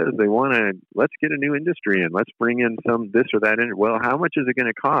says they want to, let's get a new industry in, let's bring in some this or that in. Well, how much is it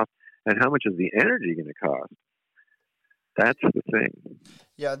going to cost, and how much is the energy going to cost? That's the thing.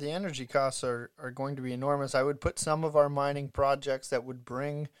 Yeah, the energy costs are going to be enormous. I would put some of our mining projects that would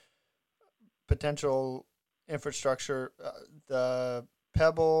bring potential infrastructure, the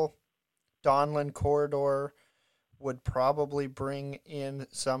Pebble Donlin corridor would probably bring in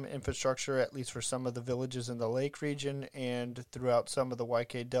some infrastructure, at least for some of the villages in the lake region and throughout some of the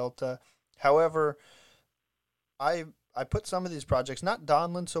YK Delta. However, I put some of these projects, not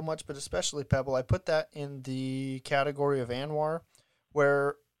Donlin so much, but especially Pebble, I put that in the category of ANWR,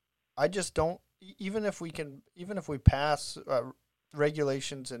 where I just don't, even if we pass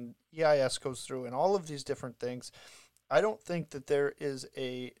regulations and EIS goes through and all of these different things, I don't think that there is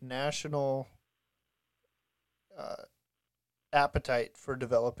a national appetite for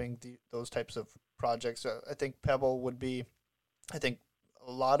developing those types of projects. I think Pebble would be, I think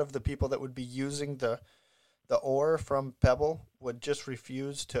a lot of the people that would be using the ore from Pebble would just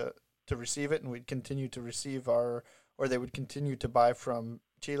refuse to receive it, and we'd continue to receive or they would continue to buy from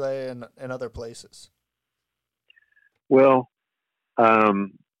Chile and other places. Well,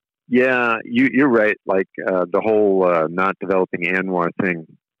 yeah, you're right. Like the whole not developing ANWR thing.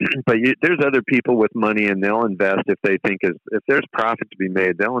 But there's other people with money, and they'll invest if they think if there's profit to be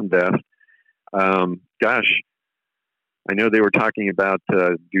made, they'll invest. Gosh, I know they were talking about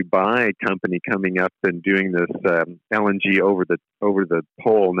Dubai company coming up and doing this LNG over the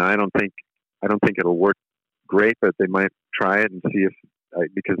pole. Now I don't think it'll work great, but they might try it and see if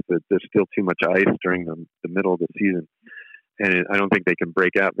because there's still too much ice during the middle of the season, and I don't think they can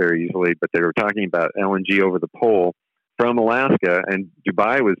break out very easily. But they were talking about LNG over the pole from Alaska, and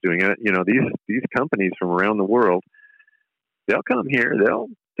Dubai was doing it. These companies from around the world, they'll come here, they'll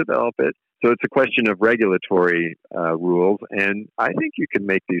develop it. So it's a question of regulatory rules, and I think you can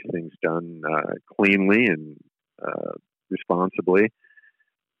make these things done cleanly and responsibly.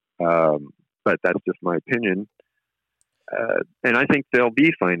 But that's just my opinion. And I think there'll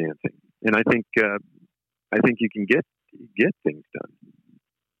be financing, and I think you can get things done.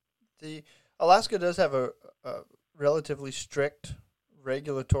 The Alaska does have a relatively strict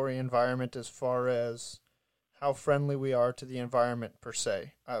regulatory environment as far as how friendly we are to the environment per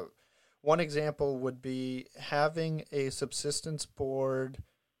se. One example would be having a subsistence board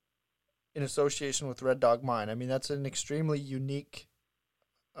in association with Red Dog Mine. I mean, that's an extremely unique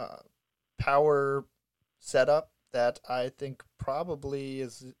power setup that I think probably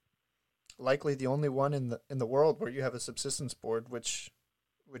is likely the only one in the world where you have a subsistence board, which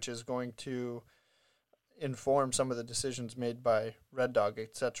is going to inform some of the decisions made by Red Dog,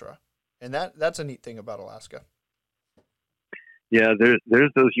 etc. And that's a neat thing about Alaska. Yeah,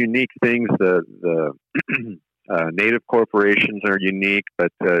 there's those unique things. The native corporations are unique,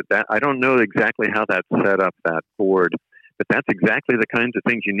 but that I don't know exactly how that's set up, that board. But that's exactly the kinds of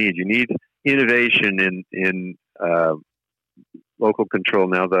things you need. You need innovation in local control.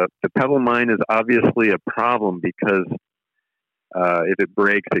 Now, the Pebble mine is obviously a problem because if it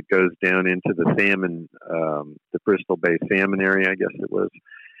breaks, it goes down into the salmon, the Bristol Bay salmon area, I guess it was.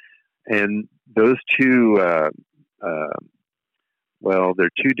 And those two, they're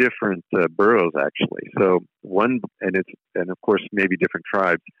two different boroughs actually. So one, and of course maybe different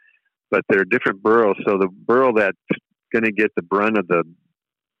tribes, but they're different boroughs. So the borough that's going to get the brunt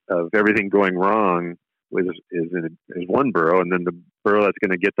of everything going wrong is one borough, and then the borough that's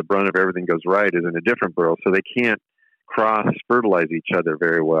going to get the brunt of everything goes right is in a different borough. So they can't cross-fertilize each other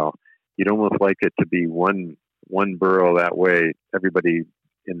very well. You'd almost like it to be one borough. That way, everybody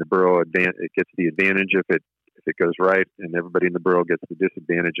in the borough it gets the advantage if it goes right, and everybody in the borough gets the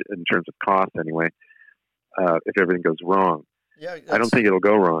disadvantage in terms of cost anyway. If everything goes wrong, I don't think it'll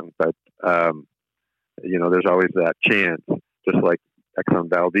go wrong, but there's always that chance, just like Exxon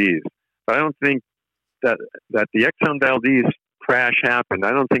Valdez. But I don't think that the Exxon Valdez crash happened.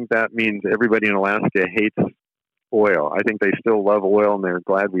 I don't think that means everybody in Alaska hates oil. I think they still love oil, and they're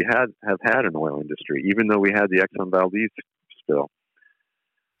glad we have had an oil industry, even though we had the Exxon Valdez spill.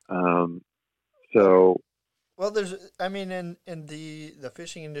 Well, in the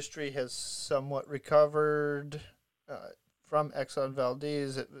fishing industry has somewhat recovered from Exxon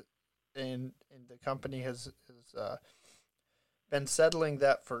Valdez, and the company has been settling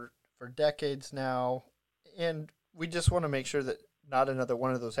that for decades now, and we just want to make sure that not another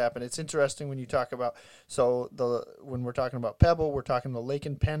one of those happen. It's interesting when you talk about, when we're talking about Pebble, we're talking the Lake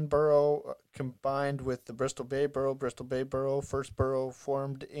and Penn Borough combined with the Bristol Bay Borough, first borough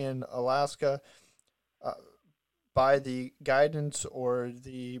formed in Alaska by the guidance or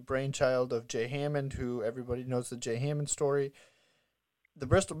the brainchild of Jay Hammond, who everybody knows the Jay Hammond story. The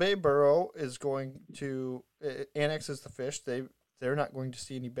Bristol Bay Borough is going to annexes the fish. They're not going to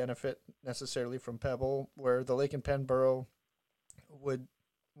see any benefit necessarily from Pebble, where the Lake and Penn Borough would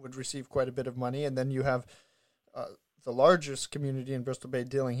receive quite a bit of money. And then you have the largest community in Bristol Bay,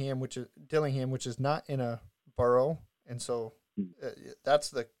 Dillingham, which is not in a borough, and so that's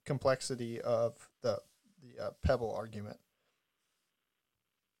the complexity of the Pebble argument.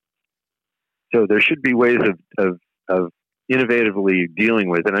 So there should be ways of innovatively dealing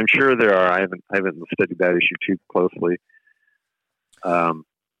with it. I'm sure there are. I haven't studied that issue too closely.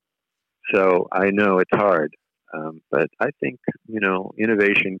 So I know it's hard, but I think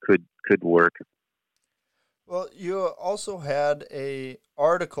innovation could work. Well, you also had a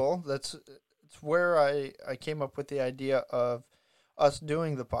article it's where I came up with the idea of us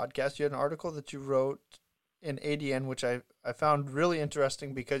doing the podcast. You had an article that you wrote in ADN, which I found really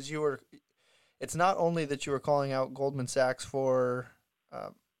interesting because it's not only that you were calling out Goldman Sachs for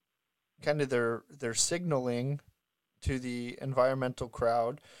kind of their signaling to the environmental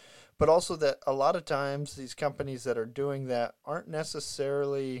crowd, but also that a lot of times these companies that are doing that aren't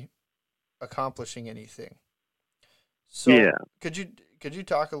necessarily accomplishing anything. So yeah. Could you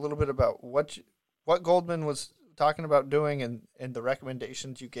talk a little bit about what Goldman was talking about doing and the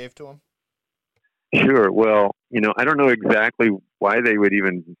recommendations you gave to him? Sure. Well, I don't know exactly why they would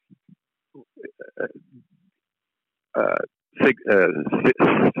even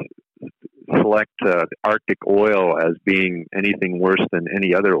select Arctic oil as being anything worse than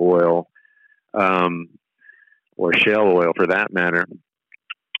any other oil, or shale oil for that matter.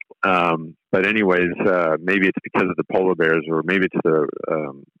 But anyways, maybe it's because of the polar bears, or maybe it's the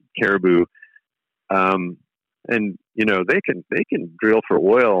caribou. And they can drill for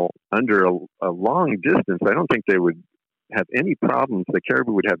oil under a long distance. I don't think they would have any problems. The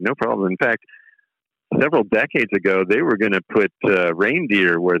caribou would have no problem. In fact, several decades ago, they were going to put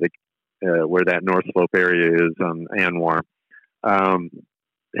reindeer where that North Slope area is on Anwar,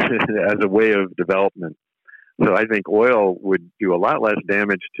 as a way of development. So I think oil would do a lot less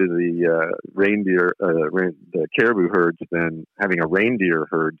damage to the the caribou herds than having a reindeer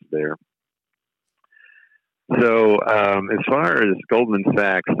herds there. So as far as Goldman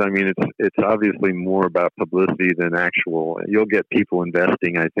Sachs, I mean, it's obviously more about publicity than actual. You'll get people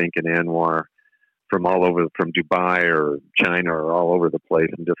investing, I think, in Anwar from all over, from Dubai or China or all over the place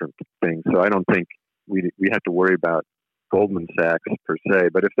in different things. So I don't think we have to worry about Goldman Sachs per se.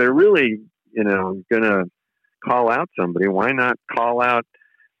 But if they're really, going to call out somebody, why not call out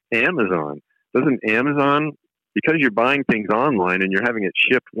Amazon? Doesn't Amazon, because you're buying things online and you're having it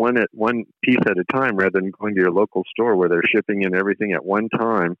shipped one piece at a time rather than going to your local store where they're shipping in everything at one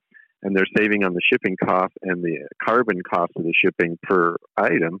time and they're saving on the shipping cost and the carbon cost of the shipping per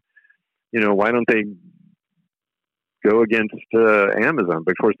item, why don't they go against Amazon?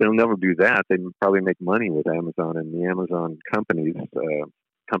 But of course, they'll never do that. They probably make money with Amazon and the Amazon companies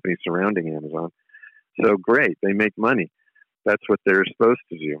surrounding Amazon. So great, they make money. That's what they're supposed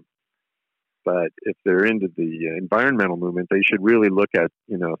to do. But if they're into the environmental movement, they should really look at,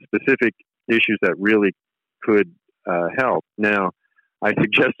 specific issues that really could help. Now, I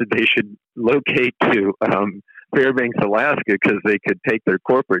suggested they should locate to Fairbanks, Alaska, because they could take their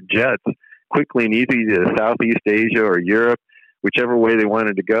corporate jets quickly and easy to Southeast Asia or Europe, whichever way they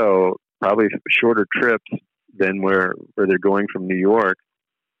wanted to go, probably shorter trips than where they're going from New York.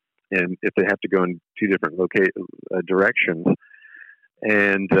 And if they have to go in two different directions.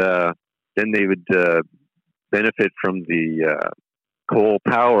 And then they would benefit from the coal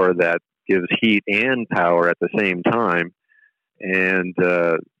power that gives heat and power at the same time. And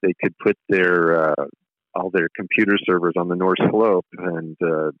they could put all their computer servers on the North Slope and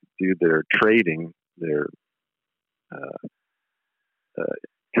do their trading, their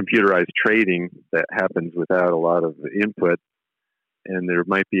computerized trading that happens without a lot of input. And there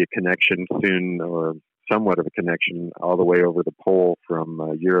might be a connection soon, or somewhat of a connection, all the way over the pole from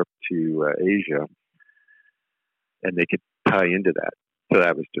Europe to Asia. And they could tie into that. So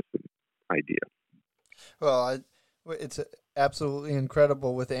that was just an idea. Well, it's absolutely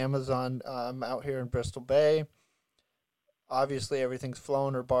incredible with Amazon. I'm out here in Bristol Bay. Obviously, everything's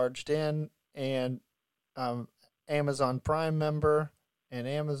flown or barged in, and Amazon Prime member, and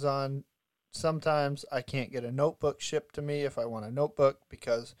Amazon, sometimes I can't get a notebook shipped to me if I want a notebook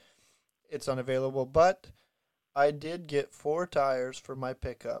because it's unavailable. But I did get 4 tires for my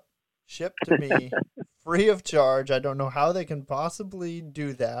pickup shipped to me free of charge. I don't know how they can possibly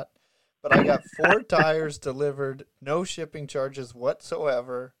do that. But I got 4 tires delivered, no shipping charges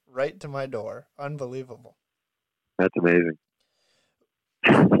whatsoever, right to my door. Unbelievable. That's amazing.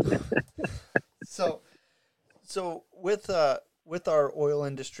 So with our oil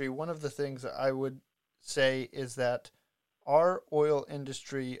industry, one of the things that I would say is that our oil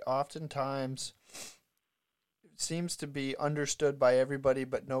industry oftentimes seems to be understood by everybody,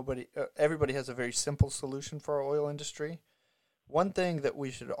 but everybody has a very simple solution for our oil industry. One thing that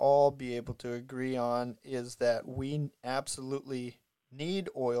we should all be able to agree on is that we absolutely need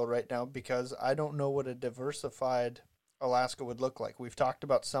oil right now, because I don't know what a diversified Alaska would look like. We've talked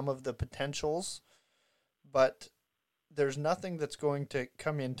about some of the potentials, but there's nothing that's going to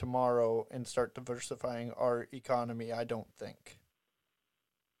come in tomorrow and start diversifying our economy, I don't think.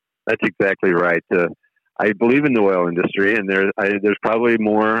 That's exactly right. I believe in the oil industry, and there's probably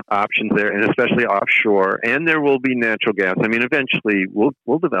more options there, and especially offshore. And there will be natural gas. I mean, eventually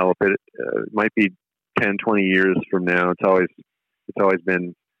we'll develop it. It might be 10, 20 years from now. It's always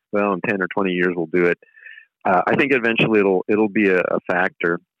been, well, in 10 or 20 years we'll do it. I think eventually it'll be a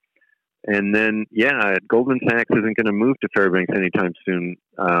factor. And then, Goldman Sachs isn't going to move to Fairbanks anytime soon,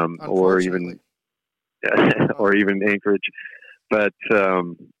 or even Anchorage. But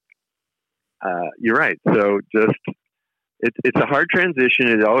you're right. So it's a hard transition.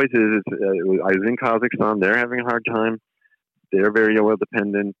 It always is. I was in Kazakhstan. They're having a hard time. They're very oil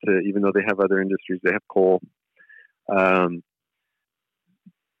dependent, even though they have other industries. They have coal.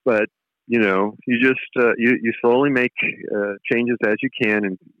 But you just you slowly make changes as you can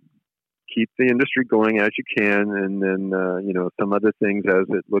and keep the industry going as you can, and then some other things as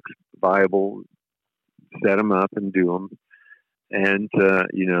it looks viable, set them up and do them. And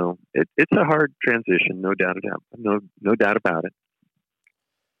it's a hard transition, no doubt about it.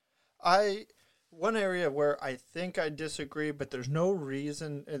 One area where I think I disagree, but there's no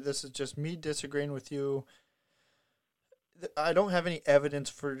reason. This is just me disagreeing with you. I don't have any evidence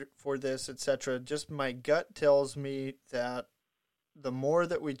for this, etc. Just my gut tells me that the more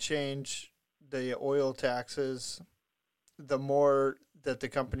that we change the oil taxes, the more that the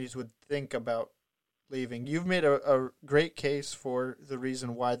companies would think about leaving. You've made a great case for the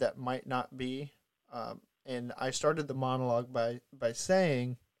reason why that might not be. And I started the monologue by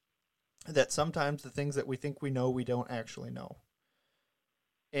saying that sometimes the things that we think we know, we don't actually know.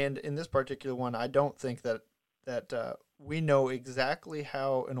 And in this particular one, I don't think that we know exactly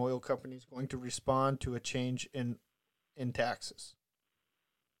how an oil company is going to respond to a change in taxes.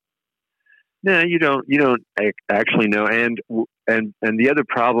 No, you don't. You don't actually know. And the other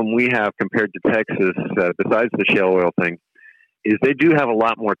problem we have compared to Texas, besides the shale oil thing, is they do have a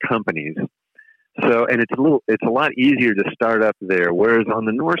lot more companies. So, and it's a lot easier to start up there. Whereas on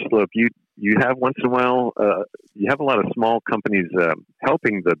the North Slope, you have once in a while, you have a lot of small companies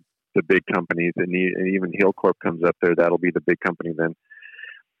helping the big companies, and even Hillcorp comes up there. That'll be the big company then.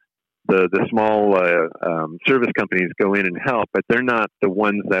 The small service companies go in and help, but they're not the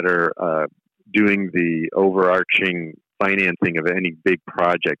ones that are doing the overarching financing of any big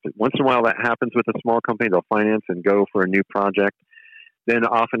project. Once in a while that happens with a small company. They'll finance and go for a new project. Then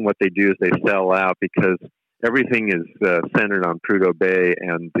often what they do is they sell out because everything is centered on Prudhoe Bay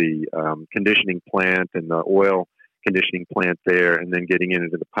and the conditioning plant and the oil conditioning plant there, and then getting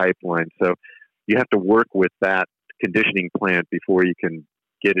into the pipeline. So you have to work with that conditioning plant before you can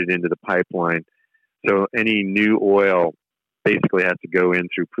get it into the pipeline. So any new oil basically has to go in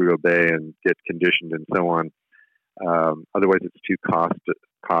through Prudhoe Bay and get conditioned and so on. Otherwise, it's too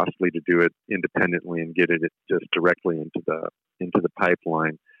costly to do it independently and get it just directly into the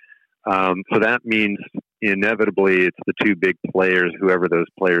pipeline. So that means inevitably it's the two big players, whoever those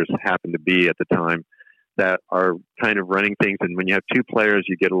players happen to be at the time, that are kind of running things. And when you have two players,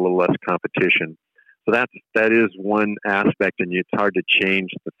 you get a little less competition. So that is one aspect, and it's hard to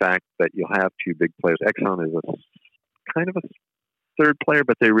change the fact that you'll have two big players. Exxon is a kind of a third player,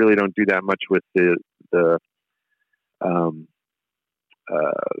 but they really don't do that much with the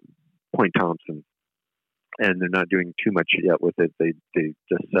Point Thompson, and they're not doing too much yet with it. They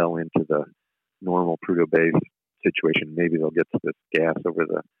just sell into the normal Prudhoe Bay situation. Maybe they'll get this gas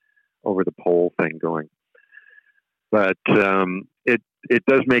over the pole thing going, but it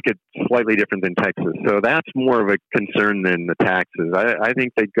does make it slightly different than Texas. So that's more of a concern than the taxes. I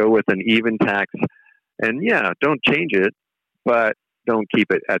think they go with an even tax, and don't change it, but don't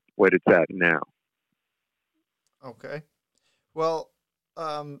keep it at what it's at now. Okay. Well,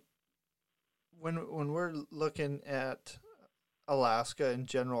 when we're looking at Alaska in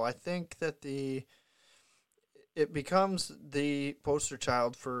general, I think that it becomes the poster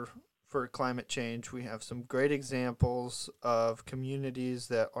child for climate change. We have some great examples of communities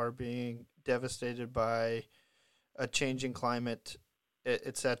that are being devastated by a changing climate,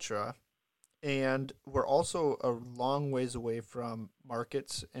 etc. And we're also a long ways away from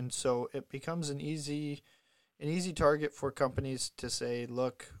markets, and so it becomes an easy target for companies to say,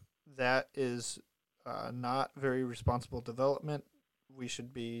 look, that is not very responsible development. We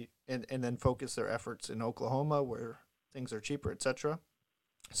should be, and then focus their efforts in Oklahoma where things are cheaper, etc.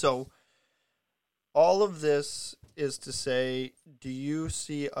 So all of this is to say, do you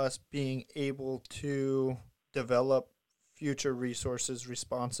see us being able to develop future resources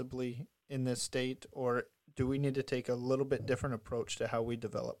responsibly in this state, or do we need to take a little bit different approach to how we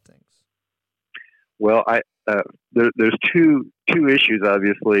develop things? Well, there's two issues,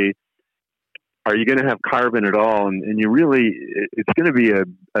 obviously. Are you going to have carbon at all? And you really, it's going to be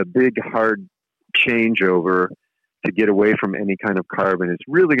a big, hard changeover to get away from any kind of carbon. It's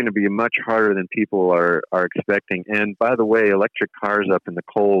really going to be much harder than people are expecting. And by the way, electric cars up in the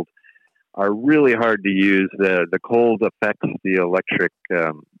cold are really hard to use. The cold affects the electric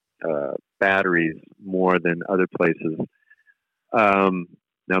batteries more than other places.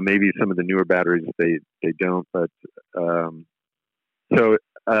 Now, maybe some of the newer batteries they don't, but so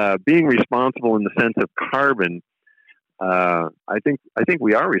being responsible in the sense of carbon, I think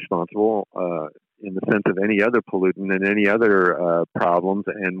we are responsible in the sense of any other pollutant and any other problems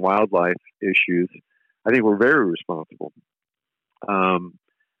and wildlife issues. I think we're very responsible.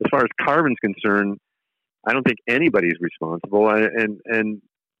 As far as carbon's concerned, I don't think anybody's responsible. And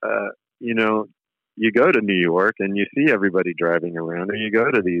you go to New York and you see everybody driving around, or you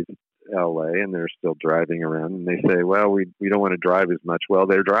go to these LA and they're still driving around, and they say, well, we don't want to drive as much. Well,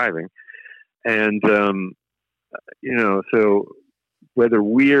 they're driving. And, so whether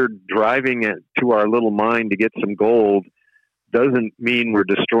we're driving it to our little mine to get some gold doesn't mean we're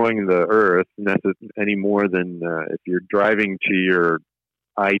destroying the earth any more than if you're driving to your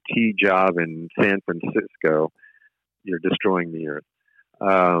IT job in San Francisco. you're destroying the earth.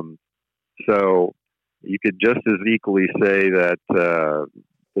 So you could just as equally say that the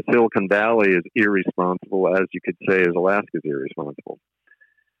Silicon Valley is irresponsible as you could say as Alaska is irresponsible.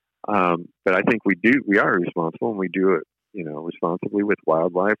 But I think we are responsible, and we do it, responsibly with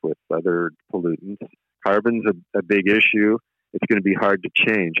wildlife, with other pollutants. Carbon's a big issue. It's going to be hard to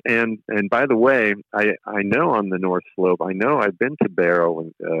change. And by the way, I know on the North Slope, I've been to Barrow,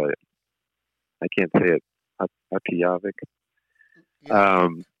 and I can't say it, Upyavik.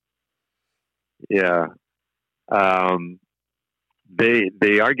 Yeah.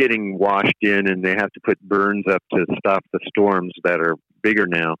 They are getting washed in, and they have to put berms up to stop the storms that are bigger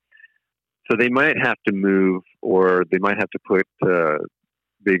now. So they might have to move, or they might have to put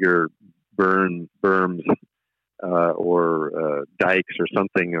bigger berms or dikes or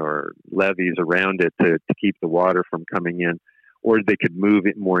something, or levees around it to keep the water from coming in. Or they could move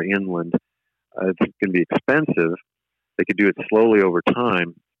it more inland. It's going to be expensive. They could do it slowly over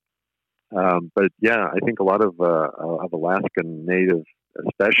time. But yeah, I think a lot of Alaskan native,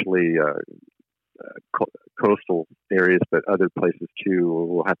 especially coastal areas, but other places too,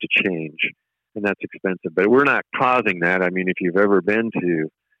 will have to change, and that's expensive. But we're not causing that. I mean, if you've ever been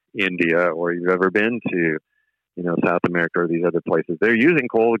to India, or you've ever been to, South America or these other places, they're using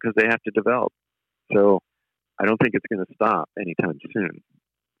coal because they have to develop. So I don't think it's going to stop anytime soon.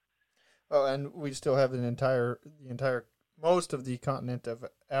 Oh, and we still have the entire most of the continent of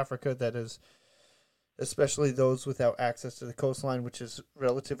Africa that is, especially those without access to the coastline, which is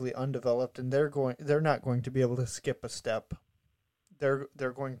relatively undeveloped, and they're not going to be able to skip a step. They're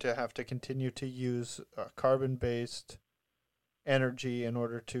going to have to continue to use carbon-based energy in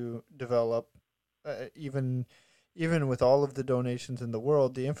order to develop. Even with all of the donations in the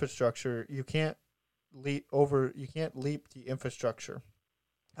world, the infrastructure, you can't leap the infrastructure.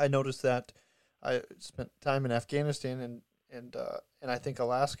 I noticed that. I spent time in Afghanistan, and I think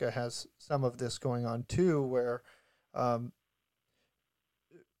Alaska has some of this going on too, where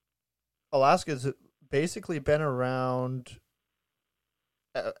Alaska's basically been around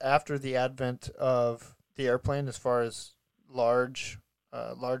after the advent of the airplane, as far as large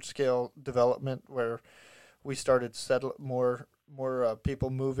scale development, where we started more people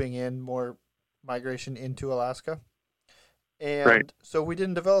moving in, more migration into Alaska. And right. So we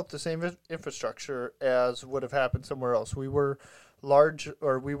didn't develop the same infrastructure as would have happened somewhere else. We were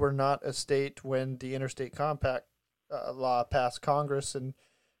we were not a state when the Interstate Compact law passed Congress, and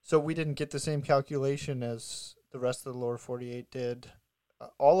so we didn't get the same calculation as the rest of the lower 48 did.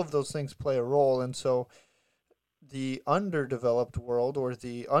 All of those things play a role, and so the underdeveloped world, or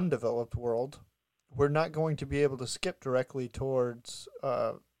the undeveloped world, we're not going to be able to skip directly towards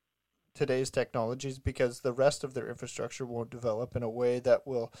today's technologies, because the rest of their infrastructure won't develop in a way that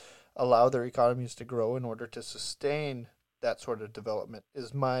will allow their economies to grow in order to sustain that sort of development,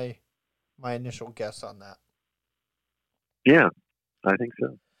 is my initial guess on that. Yeah, I think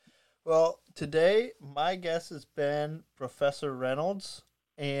so. Well, today my guest has been Professor Reynolds,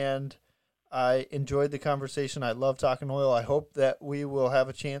 and I enjoyed the conversation. I love talking oil. I hope that we will have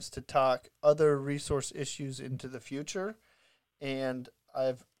a chance to talk other resource issues into the future, and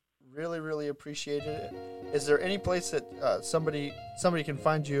I've really appreciated it. Is there any place that somebody can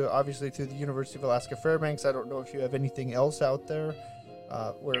find you? Obviously through the University of Alaska Fairbanks. I don't know if you have anything else out there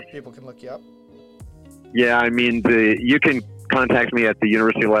where people can look you up. Yeah, I mean, you can contact me at the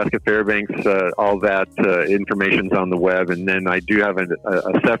University of Alaska Fairbanks. All that information's on the web, and then I do have a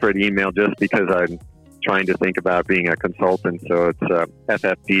separate email just because I'm trying to think about being a consultant. So it's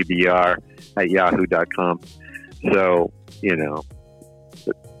ffdbr@yahoo.com. So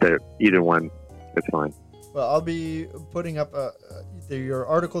either one is fine. Well, I'll be putting up your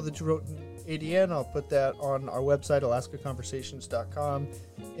article that you wrote in ADN. I'll put that on our website, alaskaconversations.com.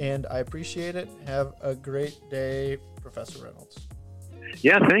 And I appreciate it. Have a great day, Professor Reynolds.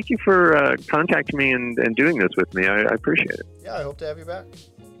 Yeah, thank you for contacting me and doing this with me. I appreciate it. Yeah, I hope to have you back.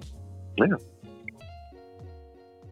 Yeah.